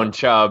 4% owned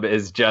Chubb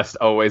is just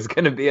always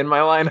gonna be in my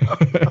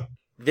lineup.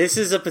 This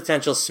is a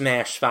potential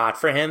smash spot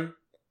for him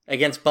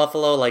against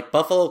Buffalo. Like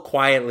Buffalo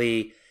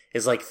quietly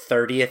is like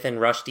 30th in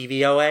rush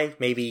DVOA,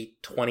 maybe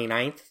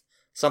 29th,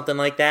 something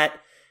like that.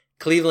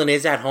 Cleveland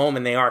is at home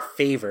and they are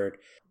favored.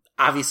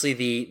 Obviously,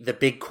 the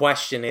big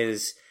question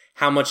is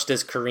how much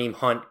does Kareem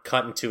Hunt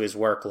cut into his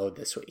workload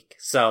this week?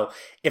 So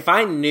if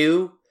I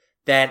knew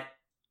that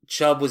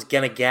Chubb was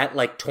going to get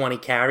like 20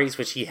 carries,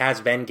 which he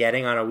has been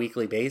getting on a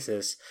weekly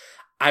basis,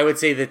 I would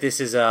say that this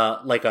is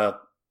a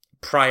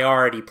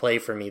priority play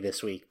for me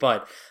this week.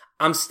 But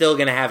I'm still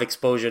going to have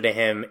exposure to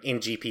him in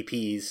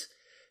GPPs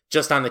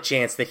just on the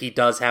chance that he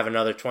does have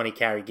another 20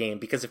 carry game.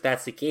 Because if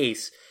that's the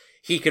case,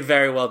 he could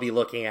very well be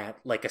looking at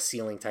like a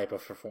ceiling type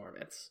of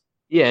performance.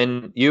 Yeah,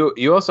 and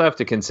you also have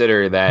to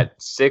consider that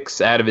 6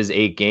 out of his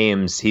 8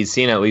 games, he's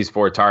seen at least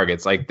 4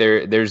 targets. Like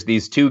there's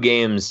these 2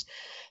 games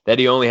that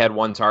he only had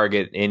 1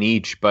 target in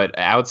each, but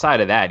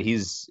outside of that,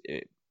 he's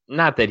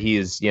not that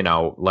he's,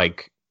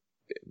 like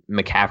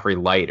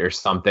McCaffrey light or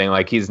something.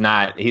 Like he's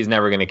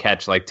never going to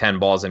catch like 10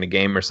 balls in a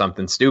game or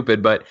something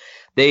stupid, but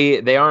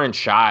they aren't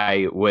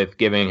shy with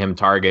giving him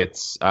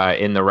targets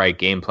in the right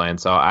game plan.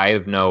 So I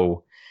have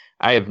no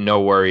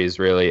worries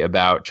really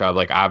about Chubb.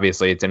 Like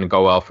obviously it didn't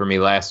go well for me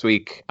last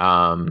week.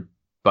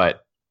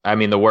 But I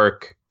mean the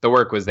work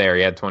was there.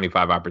 He had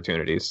 25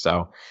 opportunities.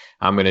 So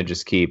I'm going to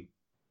just keep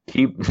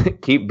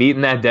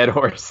beating that dead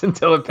horse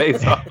until it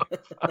pays off.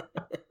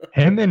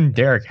 Him and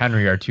Derrick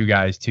Henry are 2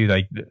 guys too.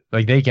 Like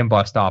they can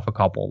bust off a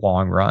couple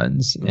long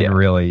runs and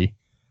really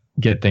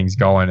get things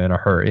going in a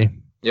hurry.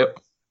 Yep.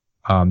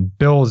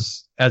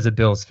 Bills, as a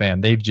Bills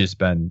fan, they've just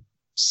been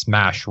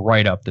smashed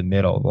right up the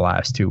middle the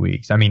last 2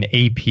 weeks. I mean,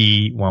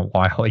 AP went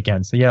wild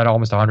again. So he had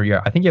almost 100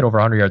 yards. I think he had over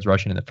 100 yards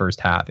rushing in the first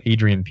half.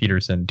 Adrian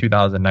Peterson,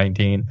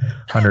 2019,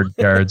 100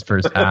 yards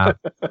first half.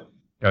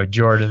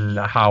 Jordan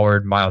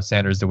Howard, Miles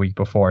Sanders the week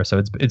before. So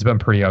it's been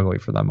pretty ugly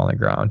for them on the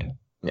ground.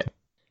 Yeah.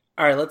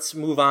 All right, let's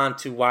move on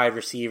to wide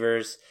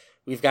receivers.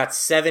 We've got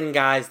 7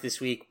 guys this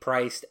week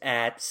priced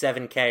at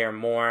 $7K or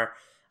more.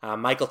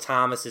 Michael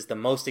Thomas is the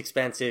most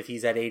expensive.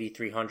 He's at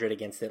 $8,300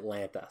 against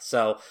Atlanta.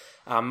 So,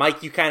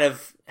 Mike, you kind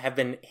of have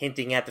been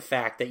hinting at the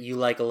fact that you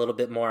like a little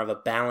bit more of a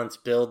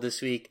balanced build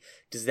this week.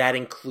 Does that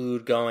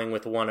include going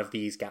with one of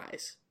these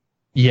guys?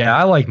 Yeah,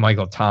 I like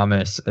Michael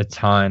Thomas a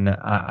ton.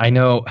 I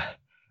know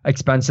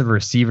expensive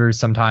receivers,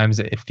 sometimes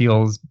it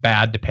feels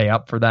bad to pay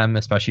up for them,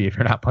 especially if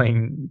you're not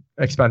playing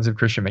expensive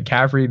Christian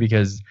McCaffrey,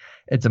 because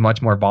it's a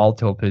much more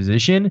volatile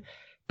position.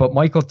 But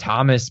Michael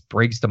Thomas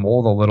breaks the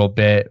mold a little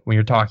bit when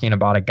you're talking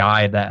about a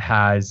guy that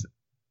has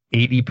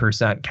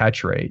 80%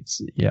 catch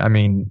rates. Yeah, I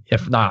mean,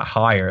 if not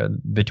higher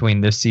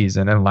between this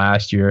season and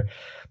last year.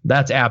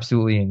 That's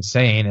absolutely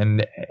insane.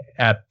 And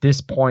at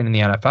this point in the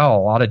NFL,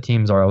 a lot of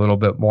teams are a little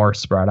bit more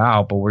spread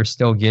out, but we're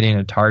still getting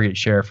a target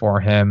share for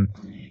him,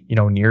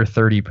 near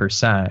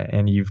 30%.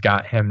 And you've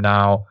got him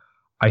now.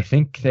 I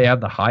think they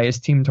have the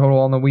highest team total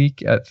on the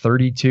week at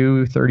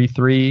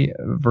 32-33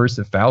 versus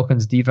the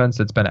Falcons defense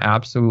that's been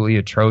absolutely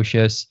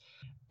atrocious.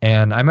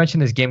 And I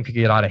mentioned this game could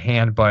get out of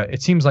hand, but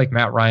it seems like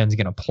Matt Ryan's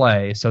going to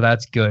play. So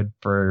that's good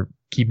for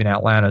keeping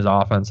Atlanta's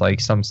offense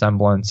like some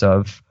semblance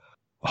of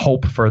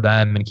hope for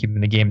them and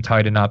keeping the game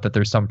tight enough that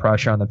there's some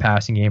pressure on the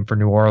passing game for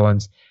New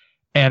Orleans.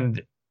 And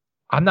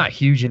I'm not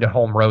huge into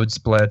home road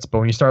splits, but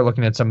when you start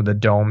looking at some of the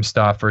dome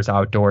stuff versus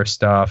outdoor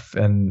stuff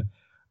and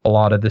a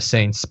lot of the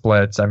Saints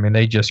splits, I mean,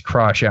 they just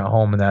crush at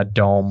home in that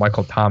dome.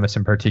 Michael Thomas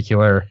in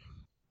particular,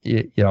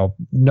 no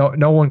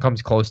one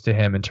comes close to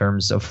him in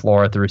terms of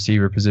floor at the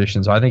receiver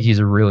position. So I think he's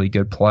a really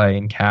good play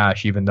in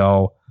cash, even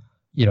though,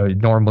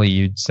 normally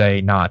you'd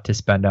say not to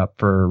spend up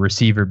for a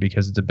receiver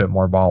because it's a bit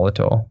more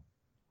volatile.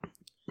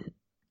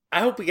 I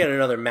hope we get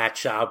another Matt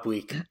Schaub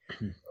week.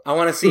 I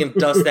want to see him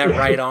dust that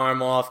right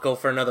arm off, go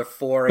for another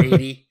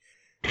 480.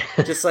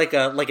 Just like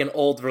an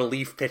old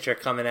relief pitcher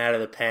coming out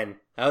of the pen.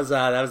 That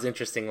was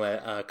interesting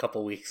a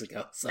couple weeks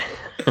ago. So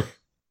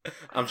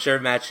I'm sure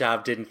Matt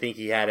Schaub didn't think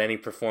he had any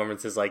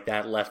performances like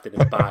that left in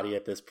his body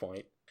at this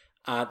point.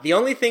 The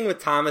only thing with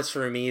Thomas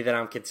for me that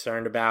I'm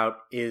concerned about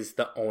is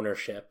the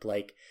ownership.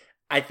 Like,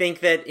 I think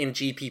that in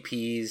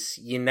GPPs,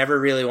 you never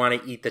really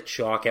want to eat the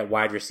chalk at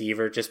wide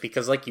receiver just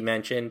because, like you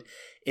mentioned,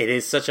 it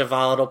is such a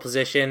volatile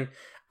position.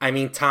 I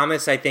mean,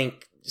 Thomas, I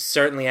think,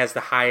 certainly has the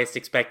highest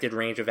expected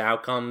range of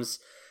outcomes,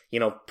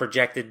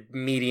 projected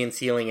median,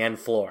 ceiling, and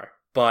floor.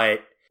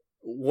 But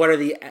what are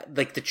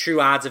the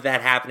true odds of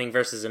that happening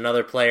versus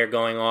another player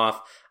going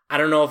off? I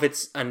don't know if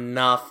it's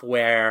enough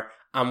where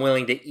I'm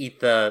willing to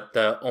eat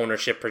the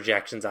ownership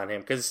projections on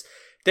him, because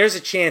there's a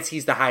chance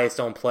he's the highest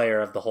owned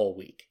player of the whole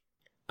week.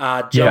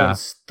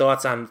 Jones,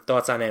 thoughts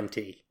on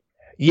MT?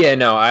 Yeah,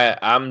 no,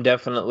 I'm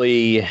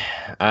definitely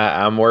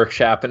I'm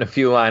workshopping a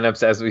few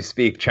lineups as we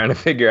speak, trying to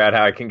figure out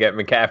how I can get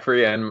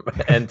McCaffrey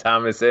and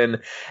Thomas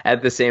in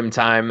at the same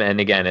time.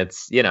 And again,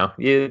 it's you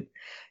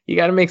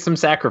got to make some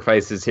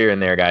sacrifices here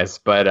and there, guys.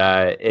 But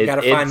you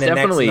got to find the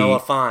next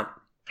Noah Fant.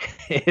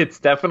 It's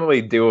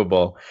definitely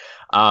doable.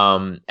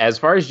 As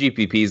far as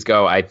GPPs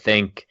go, I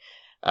think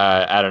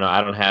I don't know.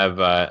 I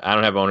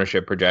don't have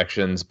ownership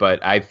projections,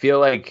 but I feel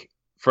like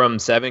from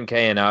 7K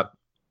and up,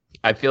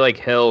 I feel like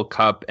Hill,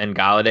 Kupp, and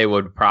Golladay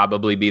would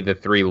probably be the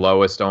 3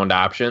 lowest owned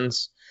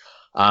options.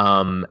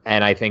 And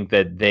I think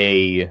that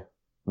they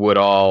would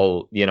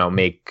all,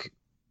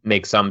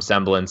 make some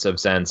semblance of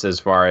sense as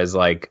far as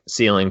like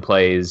ceiling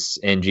plays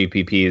in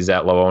GPPs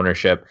at low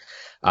ownership.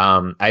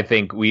 I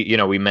think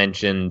we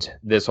mentioned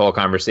this whole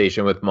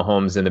conversation with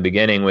Mahomes in the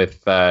beginning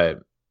with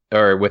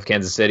or with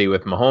Kansas City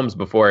with Mahomes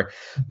before.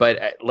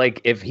 But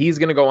like, if he's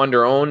going to go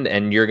under owned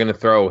and you're going to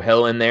throw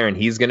Hill in there and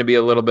he's going to be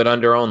a little bit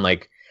under owned,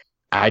 like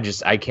I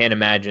can't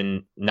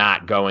imagine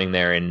not going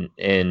there in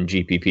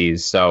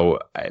GPPs. So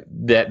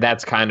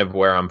that's kind of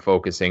where I'm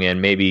focusing.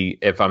 And maybe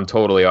if I'm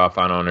totally off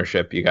on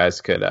ownership, you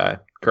guys could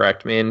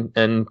correct me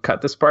and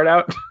cut this part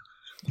out.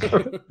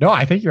 No,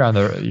 I think you're on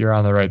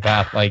the right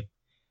path. Like,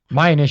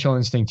 my initial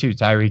instinct too,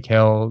 Tyreek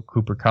Hill,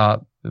 Cooper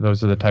Kupp,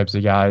 those are the types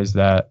of guys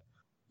that,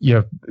 you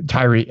know,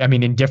 Tyreek, I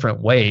mean, in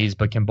different ways,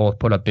 but can both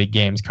put up big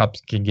games. Kupp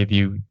can give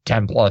you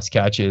 10 plus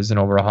catches and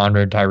over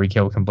 100. Tyreek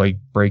Hill can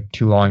break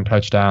 2 long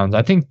touchdowns.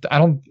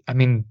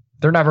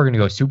 They're never going to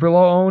go super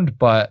low owned,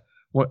 but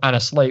on a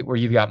slate where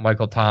you've got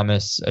Michael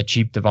Thomas, a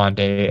cheap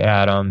Devontae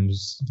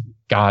Adams,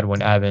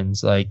 Godwin,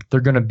 Evans, like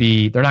they're not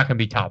going to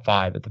be top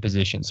 5 at the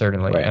position,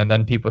 certainly. Right. And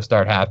then people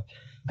start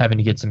having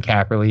to get some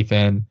cap relief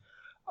in.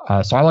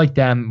 So I like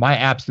them. My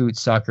absolute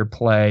sucker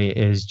play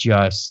is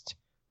just,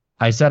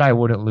 I said I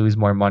wouldn't lose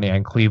more money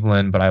on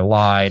Cleveland, but I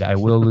lied. I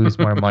will lose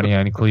more money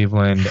on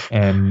Cleveland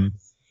and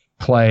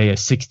play a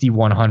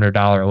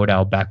 $6,100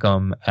 Odell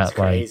Beckham at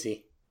like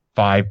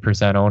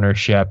 5%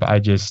 ownership.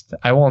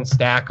 I won't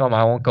stack them.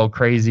 I won't go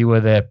crazy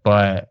with it,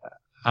 but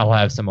I'll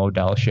have some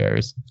Odell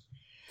shares.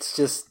 It's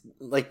just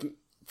like,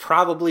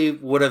 probably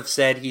would have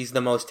said he's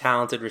the most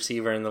talented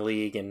receiver in the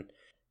league. And,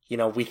 you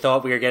know, we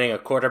thought we were getting a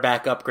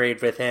quarterback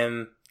upgrade with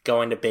him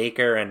going to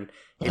Baker, and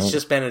it's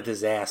just been a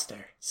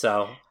disaster.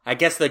 So I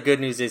guess the good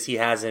news is he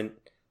hasn't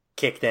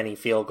kicked any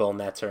field goal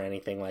nets or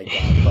anything like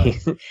that.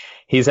 But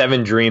he's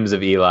having dreams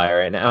of Eli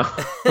right now.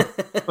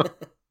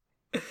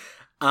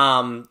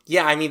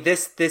 Yeah, I mean,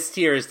 this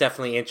tier is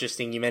definitely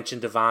interesting. You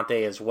mentioned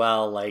Devontae as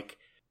well. Like,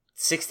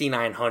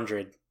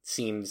 6,900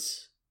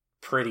 seems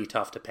pretty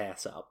tough to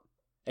pass up.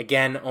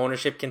 Again,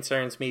 ownership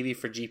concerns maybe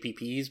for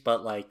GPPs,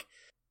 but like,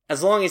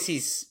 as long as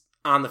he's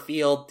on the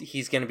field,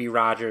 he's going to be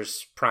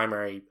Rodgers'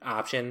 primary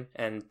option,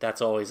 and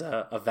that's always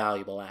a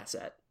valuable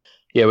asset.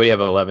 Yeah, we have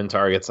 11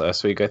 targets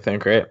last week, I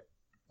think, right?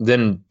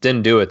 Didn't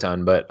do a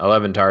ton, but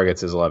 11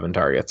 targets is 11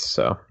 targets,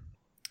 so.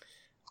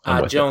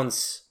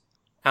 Jones,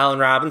 Allen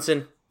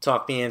Robinson,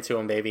 talk me into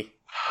him, baby.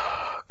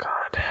 Oh,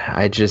 God.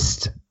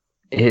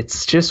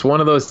 It's just one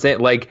of those things.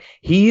 Like,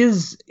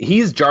 he's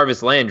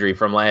Jarvis Landry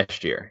from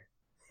last year.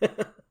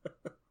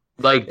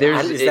 Like,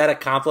 is that a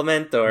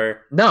compliment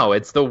or no?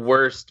 It's the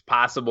worst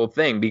possible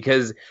thing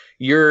because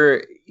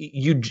you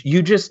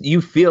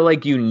feel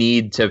like you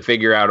need to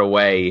figure out a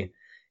way.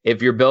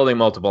 If you're building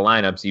multiple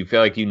lineups, you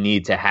feel like you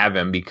need to have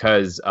him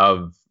because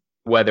of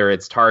whether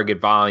it's target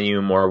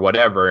volume or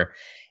whatever.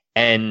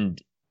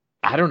 And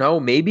I don't know,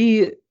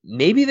 maybe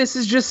this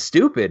is just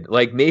stupid.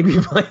 Like, maybe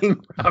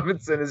playing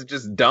Robinson is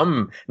just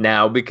dumb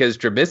now because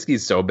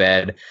Trubisky's so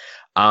bad.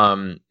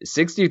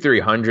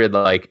 6,300,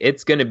 like,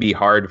 it's going to be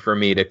hard for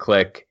me to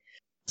click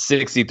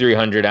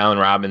 6,300 Allen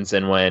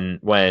Robinson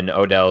when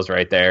Odell's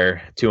right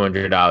there,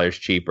 $200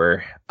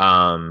 cheaper.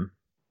 And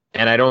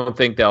I don't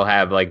think they'll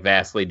have like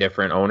vastly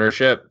different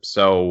ownership.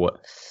 So,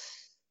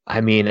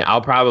 I mean,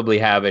 I'll probably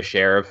have a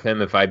share of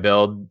him if I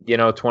build, 20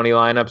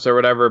 lineups or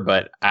whatever,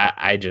 but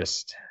I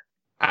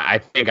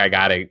think I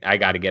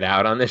gotta get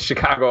out on this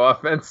Chicago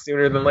offense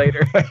sooner than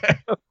later.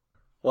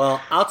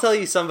 Well, I'll tell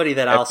you somebody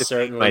that I'll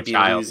certainly be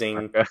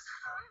losing.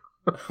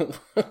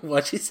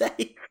 What'd you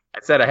say? I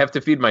said I have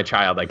to feed my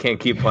child. I can't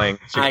keep playing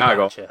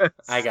Chicago.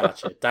 I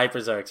gotcha.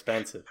 Diapers are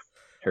expensive.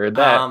 Heard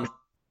that.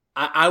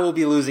 I will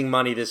be losing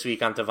money this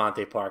week on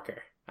Devontae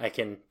Parker. I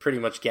can pretty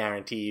much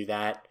guarantee you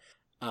that.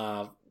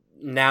 Now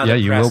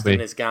that Preston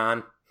is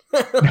gone,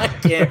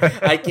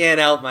 I can't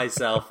help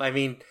myself. I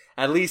mean,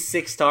 at least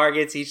 6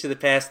 targets each of the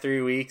past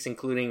 3 weeks,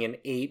 including an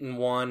 8 in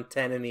one,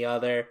 10 in the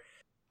other.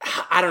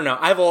 I don't know.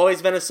 I've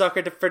always been a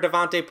sucker for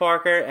Devontae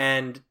Parker,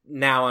 and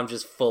now I'm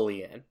just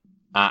fully in.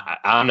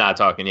 I'm not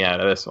talking you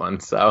out of this one,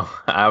 so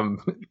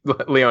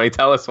Leone,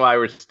 tell us why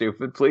we're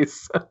stupid,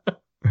 please.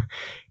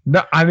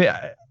 No, I mean,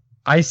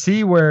 I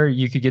see where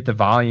you could get the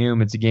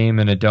volume. It's a game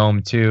in a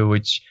dome too,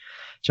 which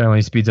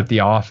generally speeds up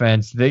the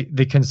offense.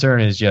 The concern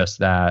is just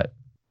that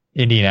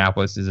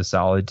Indianapolis is a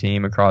solid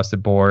team across the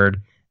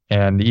board,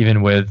 and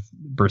even with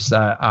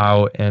Brissett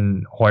out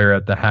and Hoyer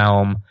at the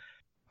helm,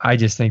 I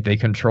just think they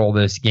control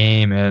this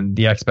game, and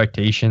the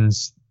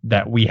expectations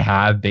that we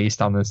have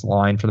based on this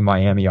line for the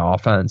Miami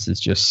offense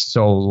is just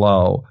so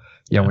low.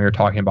 When we were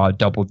talking about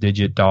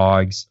double-digit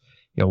dogs,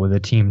 with a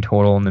team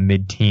total in the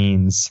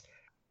mid-teens,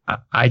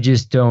 I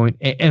just don't.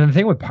 And the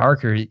thing with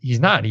Parker, he's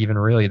not even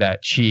really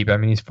that cheap. I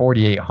mean, he's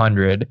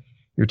 4,800.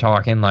 You're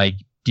talking like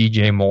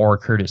DJ Moore,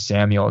 Curtis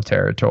Samuel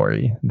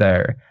territory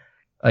there.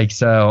 Like,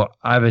 so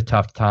I have a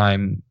tough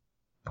time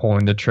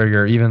pulling the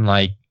trigger, even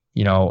like,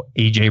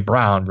 AJ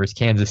Brown versus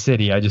Kansas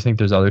City. I just think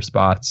there's other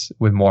spots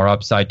with more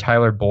upside.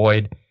 Tyler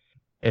Boyd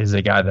is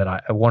a guy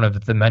that one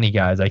of the many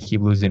guys I keep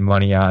losing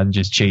money on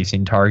just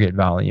chasing target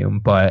volume,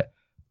 but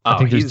I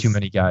think there's too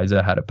many guys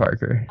ahead of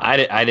Parker. I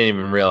didn't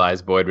even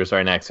realize Boyd was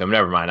right next to him.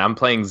 Never mind. I'm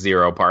playing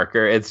 0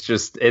 Parker. I'm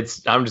just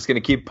going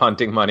to keep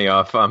punting money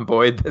off on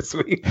Boyd this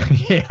week.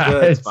 Yeah,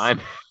 it's fine.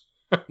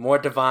 More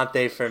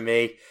Devontae for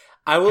me.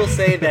 I will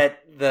say that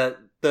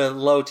the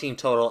low team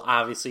total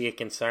obviously a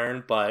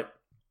concern, but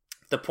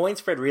the point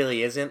spread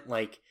really isn't.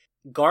 Like,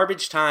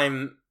 garbage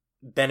time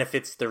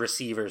benefits the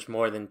receivers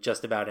more than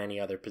just about any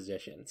other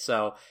position.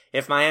 So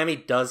if Miami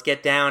does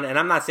get down, and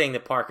I'm not saying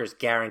that Parker's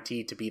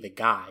guaranteed to be the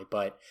guy,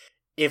 but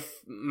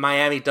if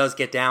Miami does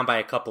get down by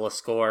a couple of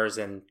scores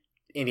and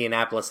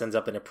Indianapolis ends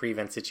up in a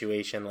prevent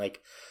situation,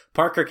 like,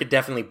 Parker could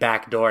definitely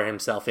backdoor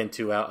himself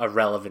into a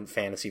relevant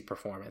fantasy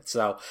performance.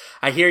 So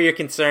I hear your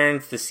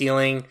concerns. The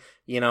ceiling,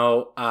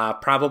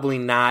 probably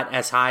not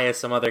as high as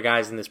some other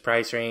guys in this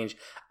price range.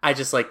 I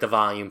just like the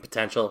volume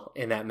potential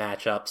in that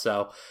matchup.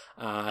 So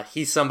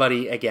he's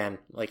somebody, again,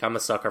 like, I'm a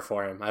sucker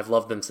for him. I've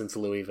loved him since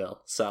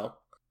Louisville. So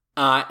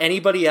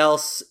anybody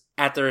else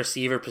at the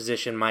receiver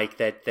position, Mike,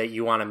 that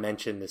you want to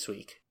mention this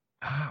week?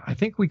 I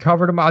think we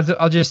covered him.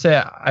 I'll just say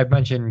I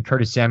mentioned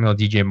Curtis Samuel,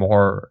 DJ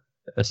Moore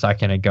a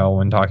second ago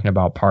when talking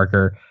about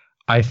Parker.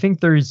 I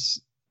think the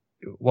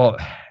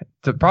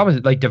problem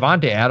is, like,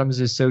 Devontae Adams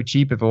is so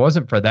cheap. If it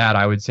wasn't for that,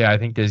 I would say I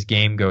think this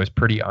game goes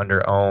pretty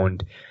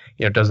under-owned.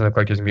 It doesn't look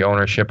like there's going to be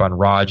ownership on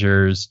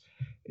Rodgers.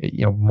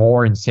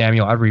 Moore and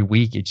Samuel every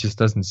week, it just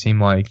doesn't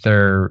seem like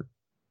they're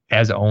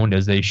as owned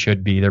as they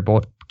should be. They're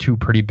both two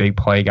pretty big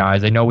play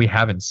guys. I know we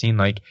haven't seen,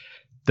 like,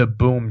 the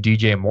boom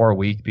DJ Moore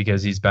week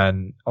because he's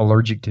been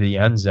allergic to the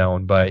end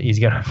zone, but he's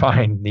going to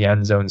find the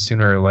end zone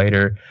sooner or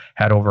later.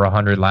 Had over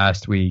 100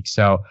 last week.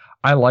 So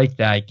I like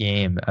that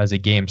game as a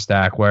game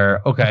stack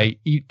where, okay,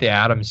 eat the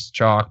Adams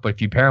chalk, but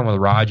if you pair him with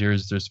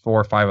Rodgers, there's 4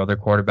 or 5 other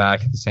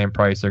quarterbacks at the same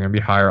price. They're going to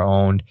be higher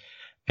owned.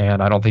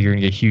 And I don't think you're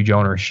going to get huge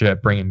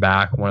ownership bringing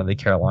back one of the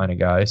Carolina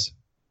guys.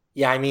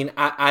 Yeah, I mean,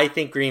 I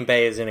think Green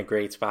Bay is in a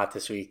great spot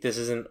this week. This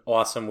is an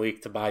awesome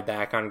week to buy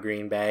back on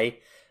Green Bay.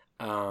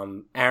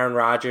 Aaron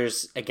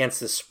Rodgers against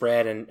the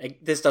spread, and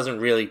this doesn't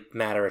really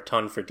matter a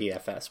ton for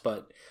DFS,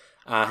 but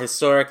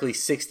historically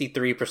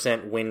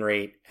 63% win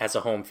rate as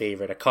a home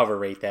favorite, a cover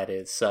rate that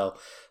is. So,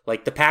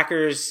 like, the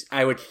Packers,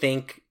 I would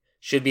think,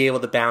 should be able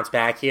to bounce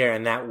back here,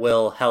 and that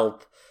will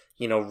help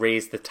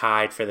raise the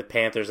tide for the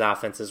Panthers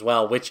offense as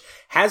well, which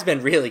has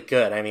been really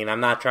good. I mean, I'm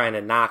not trying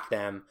to knock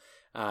them.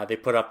 They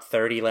put up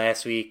 30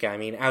 last week. I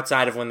mean,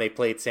 outside of when they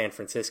played San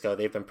Francisco,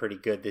 they've been pretty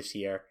good this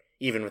year,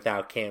 even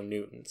without Cam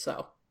Newton.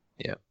 So,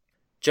 yeah.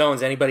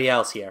 Jones, anybody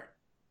else here?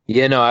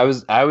 Yeah, no, I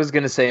was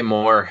gonna say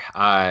more.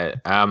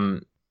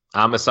 I'm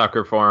a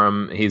sucker for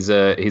him. He's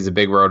a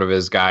big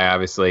RotoViz guy,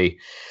 obviously.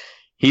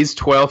 He's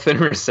 12th in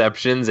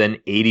receptions and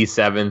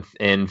 87th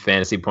in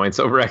fantasy points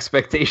over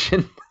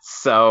expectation.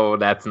 So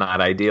that's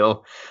not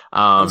ideal.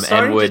 I'm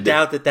starting to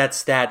doubt that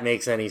stat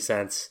makes any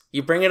sense.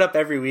 You bring it up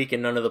every week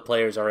and none of the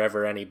players are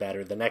ever any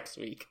better the next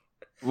week.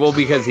 Well,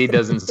 because he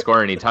doesn't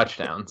score any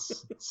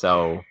touchdowns.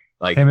 So,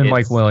 like, him and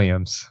Mike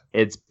Williams.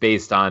 It's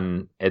based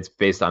on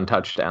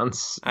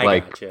touchdowns.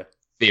 I gotcha.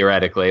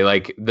 Theoretically,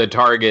 like, the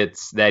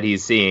targets that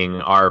he's seeing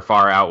are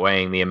far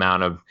outweighing the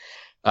amount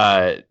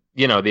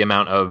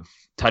of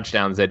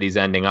touchdowns that he's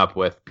ending up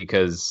with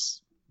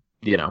because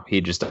he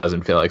just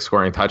doesn't feel like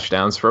scoring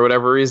touchdowns for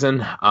whatever reason.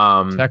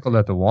 Tackled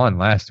at the 1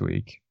 last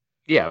week.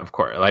 Yeah, of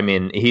course. I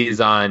mean, he's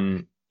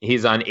on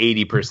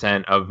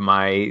 80% of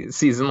my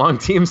season-long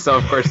team, so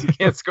of course he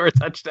can't score a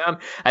touchdown.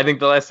 I think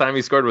the last time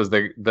he scored was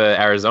the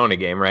Arizona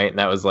game, right? And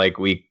that was like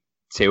week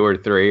 2 or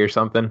 3 or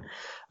something.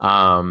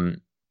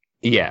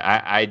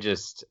 Yeah,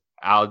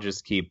 I'll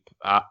just keep.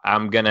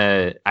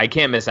 I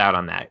can't miss out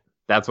on that.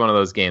 That's one of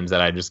those games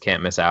that I just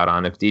can't miss out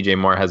on. If DJ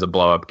Moore has a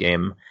blow-up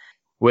game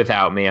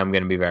without me, I'm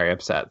going to be very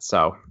upset.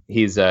 So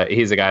he's a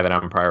guy that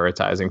I'm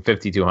prioritizing.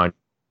 5,200,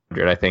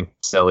 I think,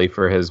 silly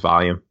for his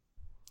volume.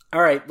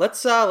 All right,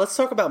 let's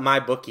talk about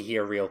MyBookie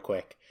here real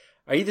quick.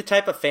 Are you the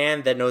type of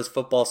fan that knows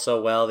football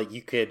so well that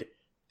you could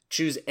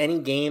choose any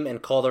game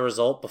and call the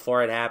result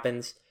before it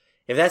happens?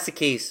 If that's the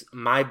case,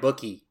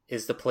 MyBookie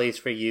is the place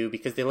for you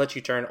because they let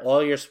you turn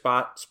all your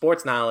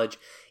sports knowledge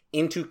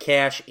into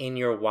cash in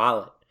your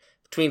wallet.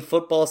 Between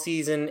football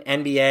season,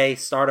 NBA,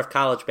 start of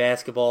college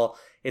basketball,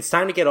 it's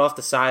time to get off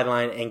the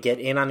sideline and get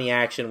in on the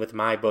action with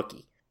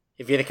MyBookie.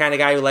 If you're the kind of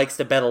guy who likes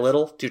to bet a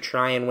little to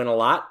try and win a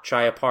lot,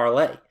 try a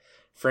parlay.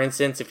 For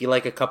instance, if you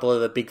like a couple of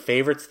the big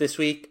favorites this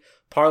week,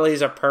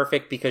 parlays are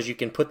perfect because you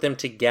can put them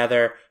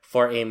together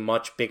for a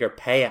much bigger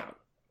payout.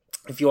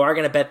 If you are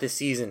going to bet this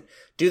season,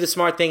 do the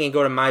smart thing and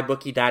go to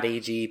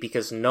mybookie.ag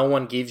because no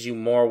one gives you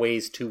more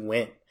ways to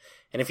win.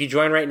 And if you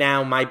join right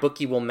now,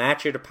 MyBookie will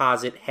match your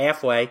deposit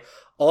halfway,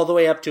 all the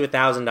way up to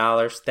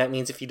 $1,000. That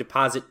means if you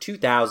deposit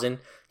 $2,000,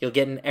 you'll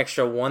get an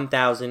extra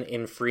 $1,000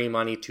 in free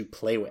money to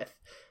play with.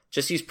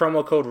 Just use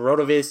promo code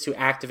RotoViz to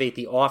activate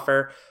the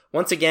offer.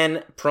 Once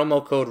again,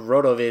 promo code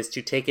RotoViz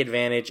to take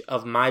advantage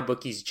of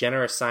MyBookie's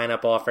generous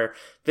sign-up offer.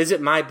 Visit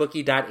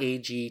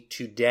mybookie.ag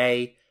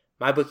today.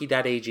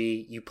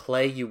 MyBookie.ag, you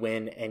play, you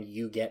win, and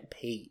you get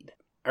paid.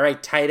 All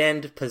right, tight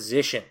end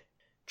position.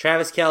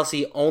 Travis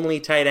Kelce, only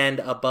tight end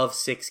above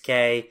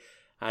 6K.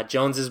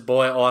 Jones's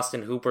boy,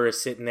 Austin Hooper,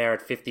 is sitting there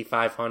at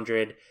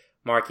 5,500.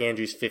 Mark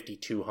Andrews,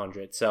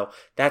 5,200. So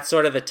that's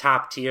sort of the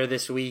top tier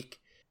this week.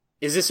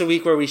 Is this a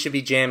week where we should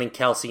be jamming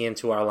Kelce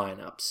into our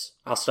lineups?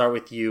 I'll start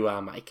with you,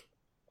 Mike.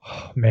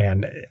 Oh,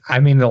 man, I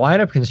mean, the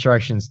lineup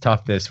construction's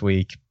tough this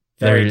week.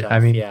 Very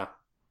tough, yeah.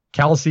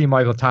 Kelsey,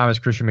 Michael Thomas,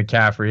 Christian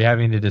McCaffrey,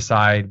 having to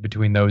decide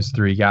between those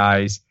three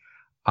guys.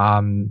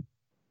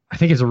 I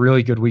think it's a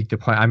really good week to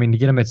play. I mean, to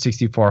get him at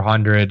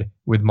 6,400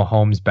 with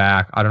Mahomes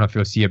back, I don't know if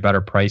you'll see a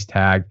better price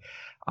tag.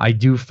 I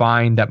do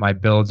find that my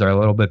builds are a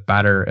little bit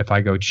better if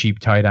I go cheap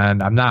tight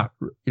end. I'm not,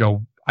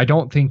 I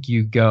don't think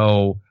you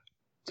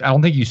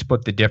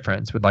split the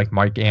difference with like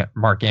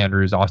Mark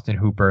Andrews, Austin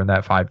Hooper in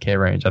that 5K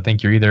range. I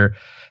think you're either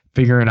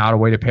figuring out a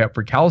way to pay up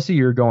for Kelsey,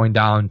 you're going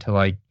down to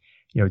like,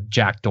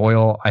 Jack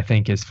Doyle, I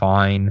think is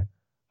fine.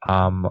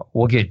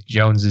 We'll get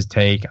Jones's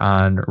take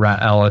on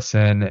Rhett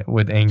Ellison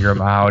with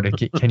Ingram out.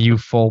 Can you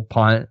full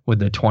punt with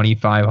the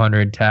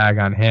 2,500 tag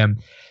on him?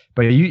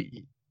 But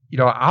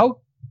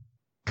I'll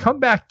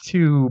come back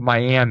to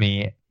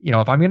Miami.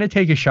 If I'm going to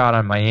take a shot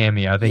on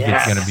Miami, I think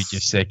it's going to be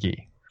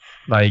Gesicki.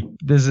 Like,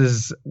 this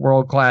is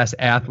world-class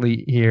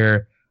athlete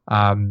here.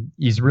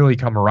 He's really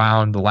come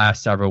around the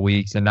last several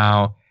weeks, and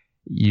now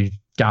you've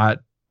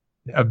got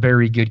a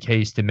very good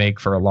case to make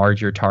for a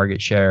larger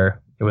target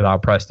share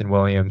without Preston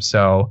Williams.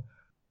 So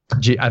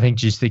I think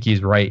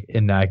Gesicki's right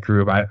in that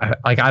group.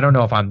 I don't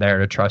know if I'm there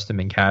to trust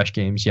him in cash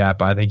games yet,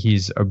 but I think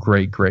he's a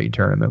great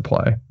tournament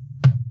play.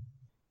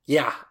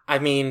 Yeah, I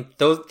mean,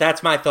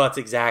 that's my thoughts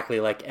exactly.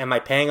 Like, am I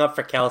paying up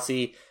for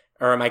Kelsey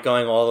or am I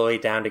going all the way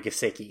down to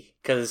Gesicki?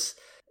 Because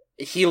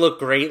he looked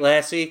great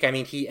last week. I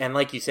mean, and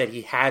like you said,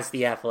 he has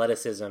the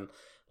athleticism.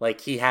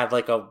 Like, he had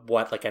like a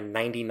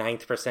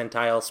 99th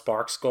percentile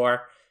spark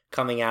score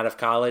coming out of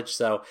college.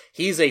 So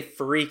he's a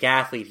freak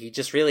athlete. He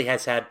just really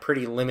has had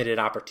pretty limited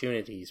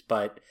opportunities,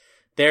 but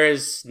there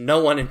is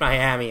no one in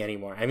Miami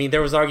anymore. I mean,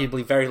 there was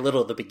arguably very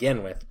little to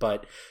begin with,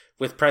 but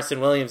with Preston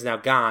Williams now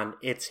gone,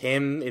 it's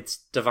him, it's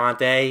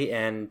Devontae,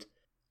 and,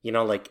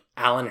 like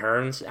Allen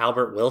Hurns,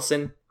 Albert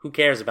Wilson. Who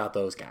cares about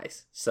those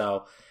guys?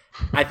 So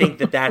I think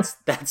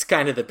that's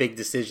kind of the big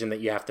decision that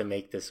you have to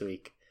make this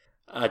week.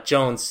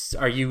 Jones,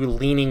 are you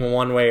leaning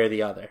one way or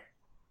the other?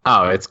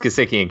 Oh, it's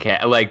Gesicki and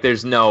cash. Like,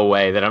 there's no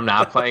way that I'm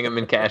not playing him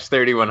in cash.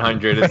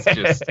 3,100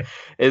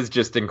 is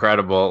just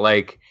incredible.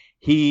 Like,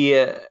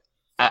 his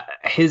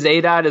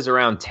ADOT is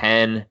around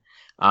 10.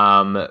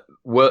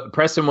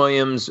 Preston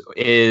Williams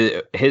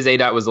his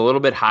ADOT was a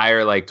little bit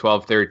higher, like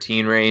 12,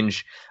 13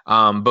 range.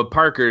 But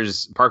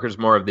Parker's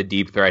more of the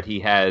deep threat. He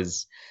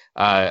has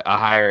a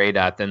higher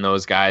ADOT than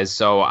those guys.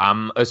 So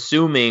I'm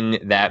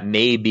assuming that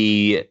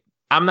maybe.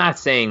 I'm not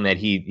saying that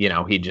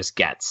he just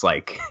gets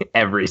like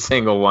every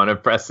single one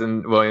of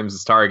Preston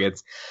Williams'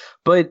 targets,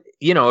 but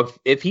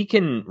if he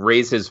can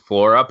raise his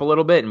floor up a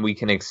little bit and we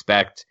can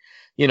expect,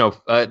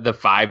 the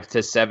 5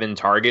 to 7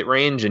 target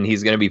range and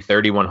he's going to be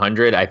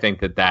 3,100, I think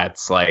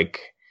that's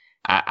like,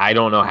 I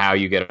don't know how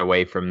you get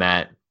away from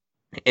that.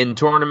 In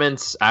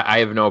tournaments, I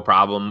have no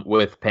problem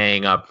with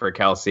paying up for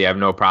Kelsey. I have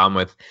no problem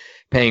with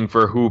paying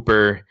for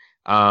Hooper.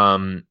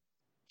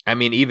 I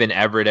mean, even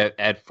Everett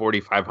at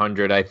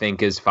 4,500, I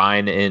think is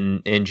fine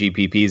in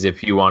GPPs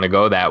if you want to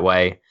go that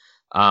way.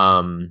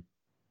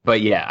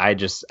 But yeah, I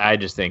just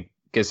think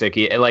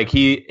Gesicki, like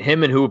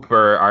him and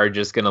Hooper are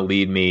just going to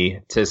lead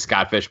me to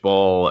Scott Fish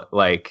Bowl,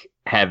 like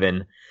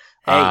heaven.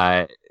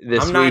 Hey,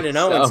 this I'm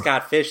 9-0 in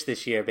Scott Fish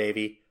this year,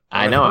 baby.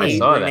 I know. I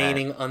saw that.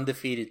 Remaining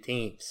undefeated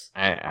teams.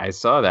 I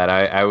saw that.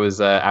 I was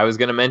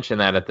going to mention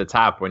that at the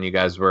top when you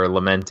guys were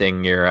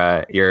lamenting your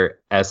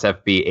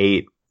SFB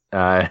 8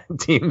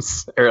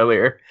 teams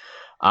earlier.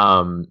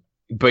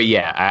 But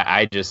yeah,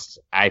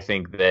 I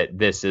think that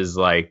this is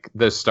like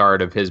the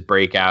start of his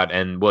breakout,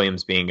 and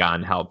Williams being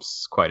gone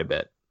helps quite a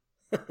bit.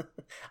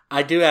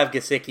 I do have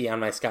Gesicki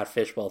on my Scott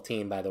Fish Bowl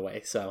team, by the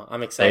way, so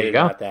I'm excited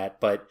about that.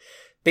 But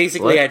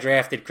basically, I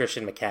drafted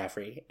Christian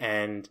McCaffrey,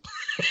 and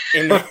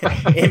in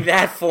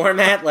that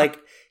format, like,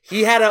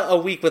 he had a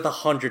week with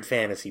 100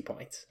 fantasy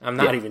points. I'm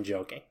not even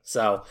joking.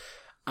 So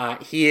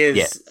he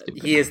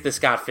is the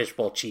Scott Fish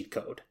Bowl cheat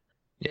code.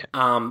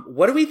 Yeah.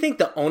 What do we think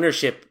the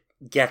ownership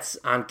gets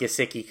on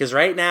Gesicki? Because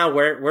right now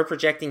we're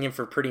projecting him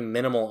for pretty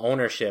minimal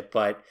ownership,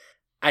 but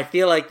I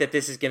feel like that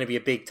this is going to be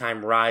a big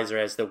time riser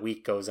as the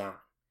week goes on.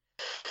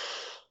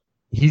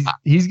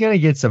 He's going to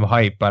get some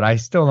hype, but I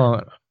still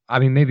don't. I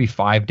mean, maybe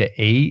 5 to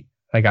 8.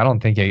 Like, I don't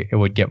think it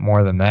would get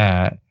more than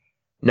that.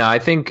 No, I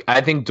think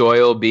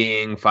Doyle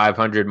being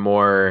 500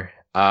 more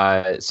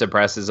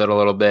suppresses it a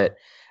little bit.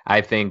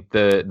 I think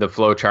the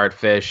flowchart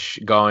fish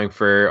going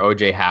for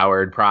OJ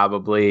Howard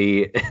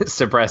probably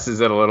suppresses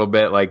it a little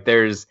bit. Like,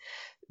 there's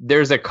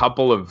a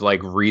couple of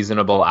like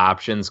reasonable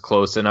options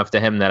close enough to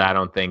him that I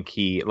don't think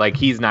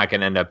he's not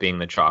going to end up being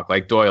the chalk.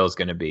 Like, Doyle's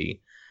going to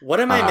be. What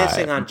am I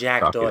missing on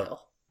Jack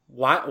Doyle?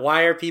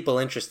 Why are people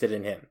interested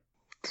in him?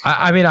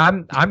 I mean,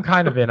 I'm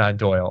kind of in on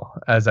Doyle,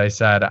 as I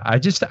said. I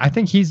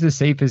think he's the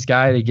safest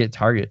guy to get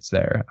targets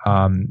there.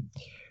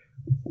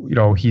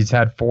 He's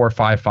had 4 or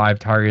 5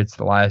 targets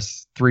the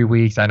last 3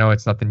 weeks. I know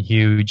it's nothing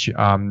huge.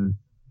 I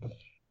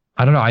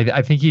don't know.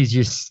 I think he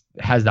just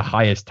has the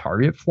highest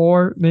target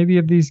floor maybe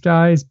of these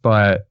guys,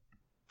 but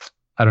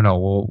I don't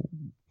know.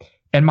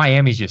 And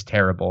Miami's just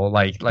terrible.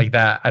 Like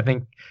that. I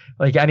think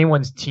like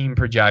anyone's team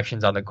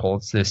projections on the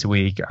Colts this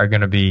week are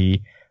going to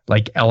be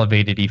like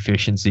elevated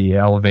efficiency,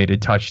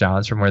 elevated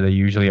touchdowns from where they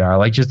usually are.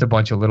 Like just a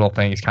bunch of little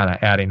things kind of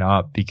adding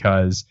up,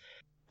 because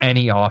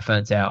any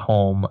offense at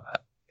home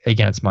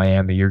against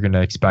Miami, you're going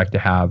to expect to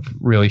have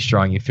really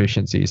strong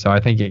efficiency. So I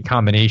think a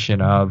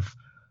combination of,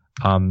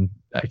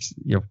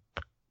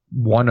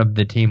 one of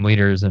the team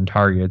leaders in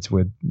targets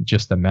with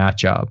just the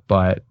matchup,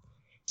 but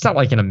it's not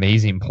like an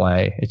amazing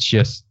play.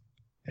 It's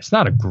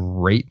not a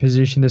great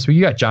position this week.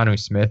 You got Jonnu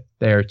Smith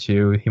there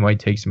too. He might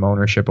take some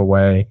ownership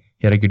away.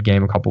 He had a good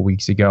game a couple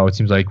weeks ago. It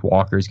seems like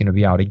Walker is going to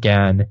be out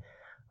again.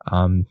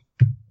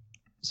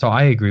 So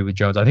I agree with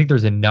Jones. I think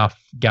there's enough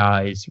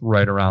guys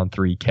right around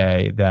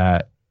 3K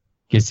that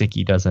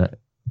Gesicki doesn't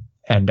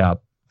end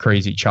up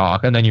crazy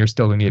chalk. And then you're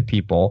still going to get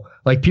people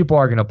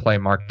are going to play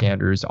Mark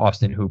Andrews,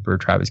 Austin Hooper,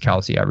 Travis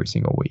Kelce every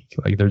single week.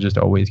 Like they're just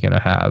always going to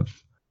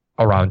have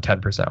around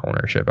 10%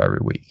 ownership every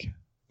week.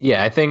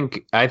 Yeah, I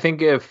think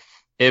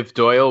if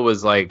Doyle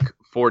was like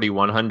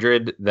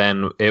 4,100,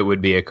 then it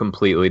would be a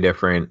completely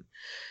different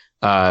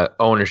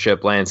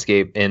ownership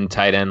landscape in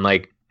tight end.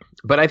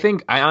 But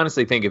I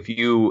honestly think if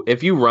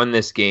you run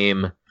this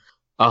game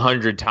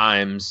 100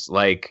 times,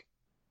 like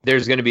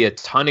there's going to be a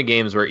ton of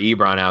games where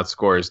Ebron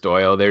outscores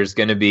Doyle. There's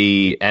going to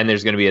be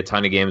a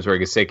ton of games where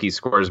Gesicki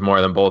scores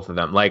more than both of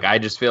them. Like I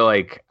just feel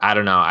like, I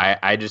don't know.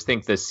 I just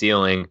think the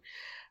ceiling.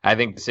 I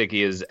think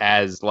Gesicki is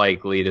as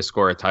likely to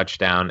score a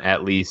touchdown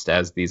at least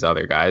as these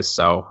other guys.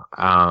 So,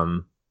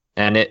 and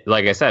it,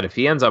 like I said, if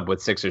he ends up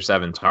with 6 or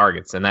 7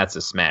 targets, then that's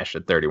a smash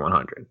at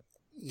 3,100.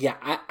 Yeah,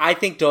 I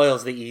think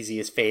Doyle's the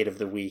easiest fade of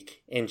the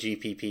week in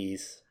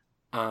GPPs.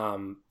 I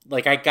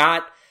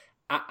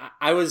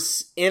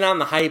was in on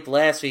the hype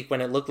last week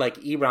when it looked like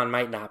Ebron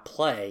might not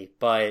play,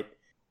 but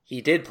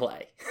he did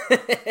play.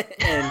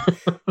 And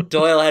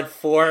Doyle had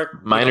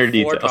four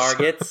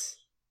targets.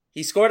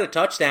 He scored a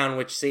touchdown,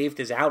 which saved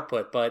his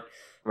output, but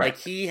right.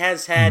 He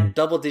has had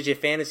double-digit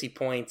fantasy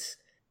points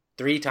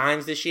 3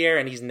 times this year,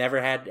 and he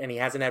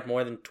hasn't had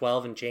more than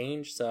 12 and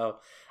change. So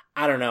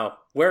I don't know.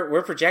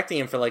 We're projecting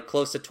him for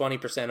close to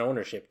 20%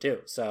 ownership too.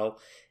 So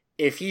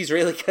if he's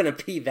really going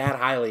to be that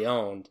highly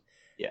owned,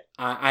 yeah,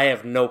 I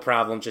have no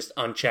problem just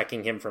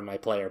unchecking him from my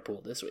player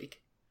pool this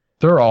week.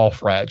 They're all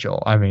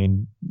fragile. I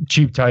mean,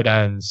 cheap tight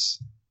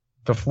ends,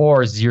 the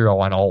floor is 0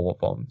 on all of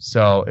them.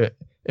 So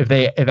if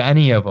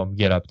any of them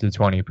get up to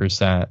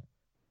 20%,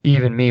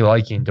 even me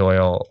liking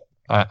Doyle,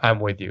 I'm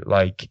with you.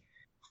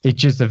 It's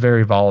just a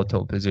very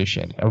volatile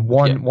position. And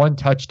one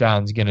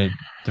touchdown is going to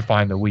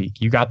define the week.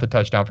 You got the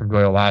touchdown from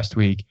Doyle last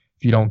week.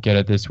 If you don't get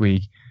it this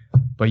week,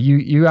 but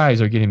you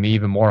guys are getting me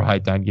even more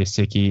hyped on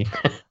Gesicki.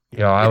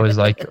 I was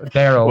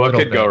there a little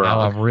bit. Now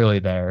I'm really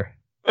there.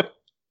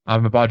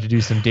 I'm about to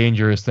do some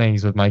dangerous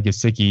things with my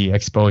Gesicki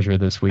exposure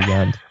this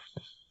weekend.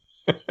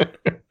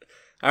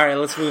 All right,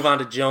 let's move on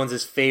to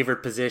Jones's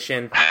favorite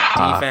position,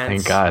 defense.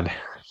 Thank God.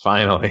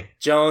 Finally.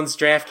 Jones,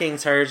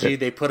 DraftKings heard you.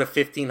 They put a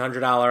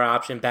 $1,500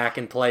 option back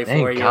in play for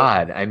you. Thank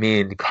God. I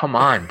mean, come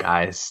on,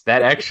 guys.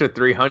 That extra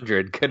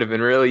 $300 could have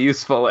been really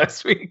useful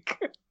last week.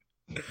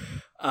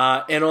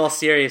 In all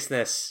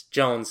seriousness,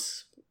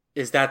 Jones,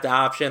 is that the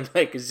option?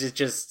 Is it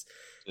just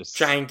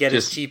try and get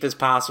as cheap as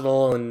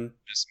possible and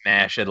just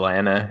smash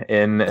Atlanta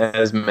in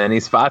as many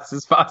spots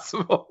as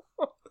possible?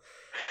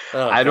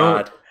 I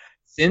don't.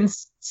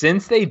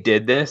 Since they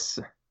did this,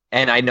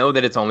 and I know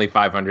that it's only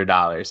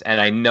 $500,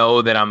 and I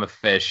know that I'm a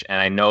fish, and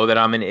I know that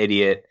I'm an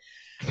idiot.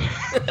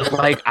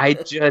 I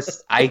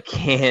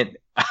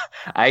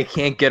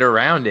can't get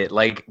around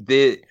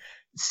it.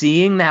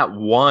 Seeing that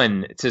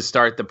 1 to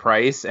start the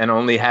price and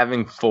only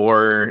having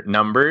 4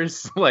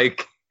 numbers, you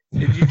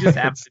just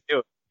have to do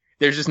it.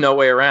 There's just no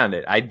way around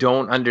it. I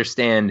don't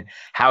understand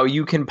how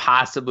you can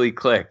possibly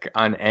click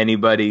on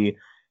anybody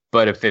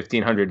but a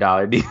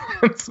 $1,500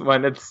 defense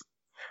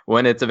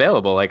when it's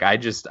available.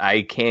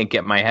 I can't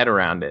get my head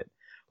around it.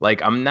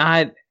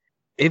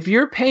 If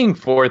you're paying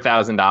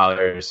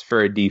 $4,000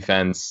 for a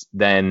defense,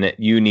 then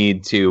you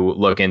need to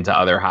look into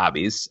other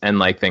hobbies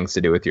and things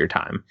to do with your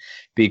time,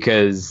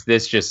 because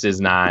this just is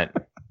not,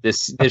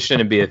 this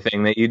shouldn't be a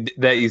thing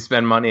that you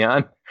spend money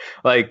on.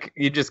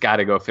 You just got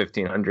to go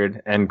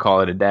 $1,500 and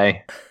call it a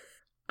day.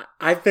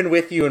 I've been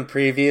with you in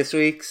previous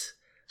weeks.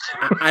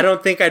 I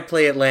don't think I'd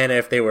play Atlanta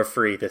if they were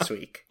free this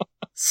week.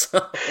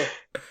 So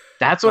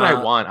that's what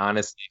I want,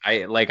 honestly.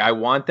 I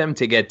want them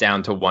to get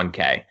down to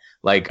 1K.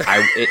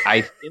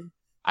 I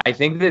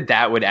think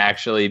that would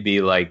actually be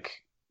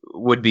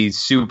would be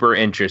super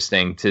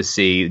interesting to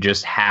see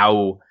just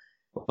how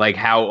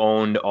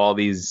owned all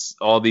these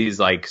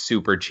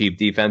super cheap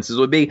defenses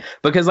would be.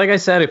 Because like I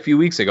said a few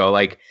weeks ago,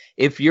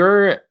 if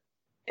you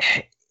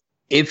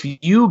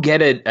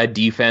get a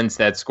defense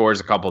that scores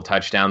a couple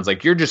touchdowns,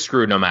 you're just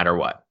screwed no matter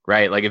what,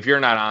 right? If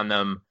you're not on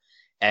them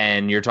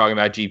and you're talking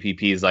about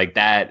GPPs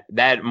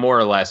that more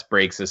or less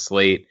breaks a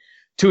slate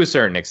to a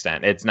certain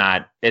extent. It's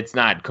not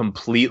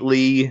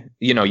completely,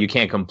 you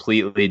can't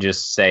completely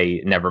just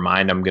say, never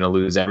mind, I'm going to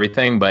lose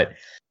everything. But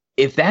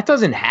if that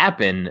doesn't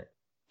happen,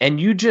 and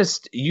you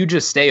just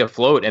stay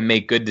afloat and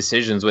make good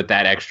decisions with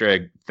that extra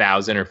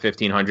 1,000 or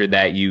 1,500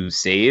 that you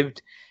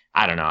saved.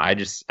 I don't know.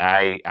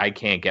 I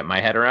can't get my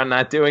head around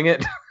not doing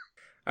it.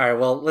 All right,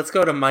 well, let's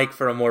go to Mike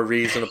for a more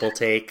reasonable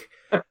take.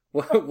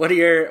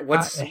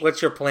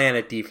 What's your plan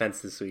at defense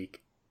this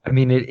week? I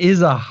mean, it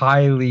is a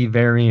highly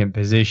variant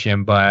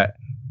position, but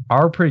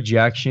our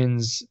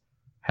projections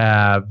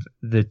have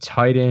the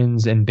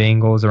Titans and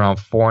Bengals around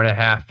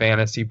 4.5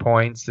 fantasy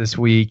points this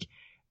week,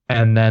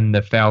 and then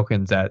the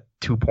Falcons at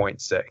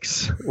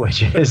 2.6,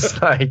 which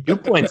is like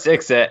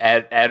 2.6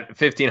 at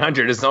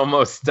 1,500 is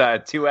almost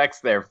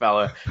 2x there,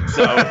 fella.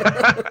 So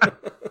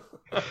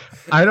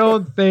I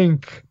don't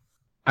think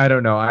I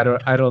don't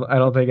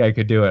think I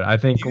could do it. I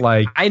think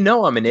like I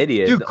know I'm an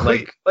idiot. Dude,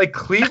 like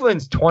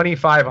Cleveland's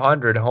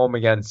 2,500 home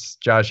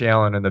against Josh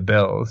Allen and the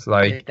Bills.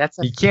 Like that's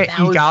you can't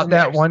eke out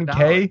that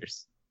 $1K.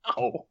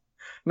 No,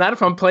 not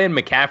if I'm playing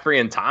McCaffrey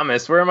and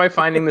Thomas. Where am I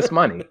finding this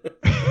money?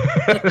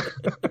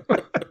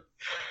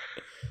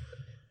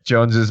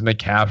 Jones's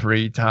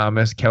McCaffrey,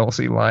 Thomas,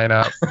 Kelsey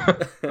lineup.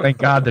 Thank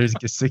God there's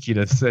Gesicki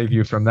to save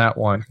you from that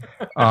one.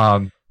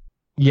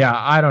 Yeah,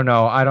 I don't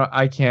know.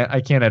 I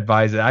can't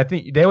advise it. I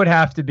think they would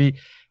have to be.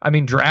 I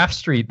mean, Draft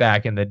Street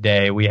back in the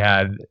day, we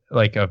had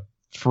like a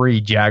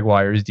free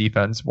Jaguars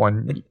defense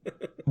one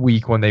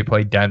week when they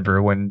played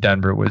Denver, when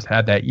Denver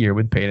had that year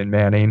with Peyton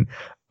Manning.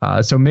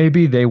 So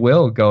maybe they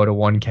will go to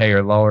 1K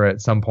or lower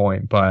at some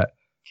point, but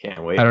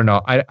can't wait. I don't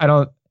know. I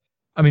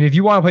mean, if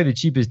you want to play the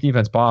cheapest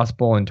defense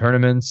possible in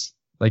tournaments,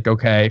 like,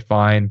 okay,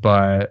 fine.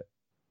 But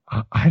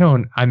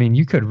I mean,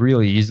 you could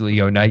really easily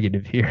go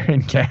negative here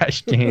in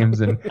cash games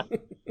and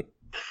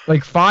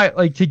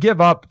to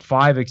give up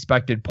 5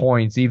 expected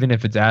points, even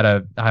if it's at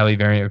a highly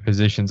variant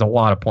position, is a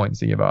lot of points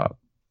to give up.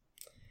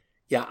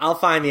 Yeah, I'll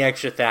find the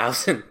extra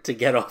 1,000 to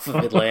get off of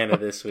Atlanta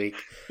this week.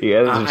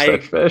 Yeah, those are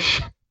such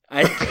fish.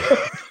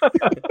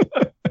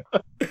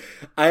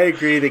 I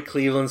agree that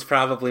Cleveland's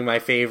probably my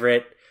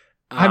favorite.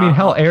 I mean,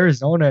 hell,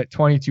 Arizona at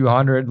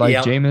 2,200, like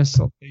Jameis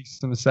will take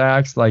some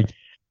sacks. Like,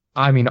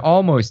 I mean,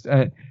 almost.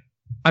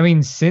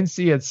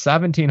 Cincy at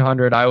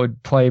 1,700, I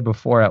would play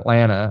before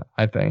Atlanta.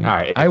 I think. All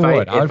right, I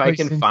would. If I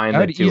can find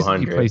the 200, I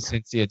would play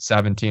Cincy at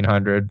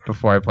 1,700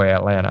 before I play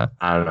Atlanta.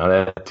 I don't know.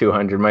 That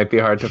 200 might be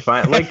hard to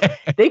find.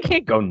 Like, they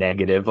can't go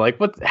negative. Like,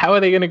 how are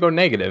they going to go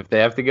negative? They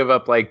have to give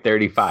up like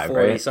 35,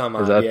 40 right? some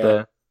Is odd,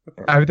 that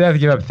I would have to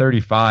give up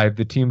 35.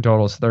 The team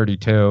total is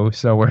 32,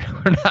 so we're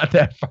not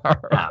that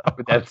far.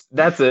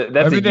 That's a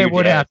they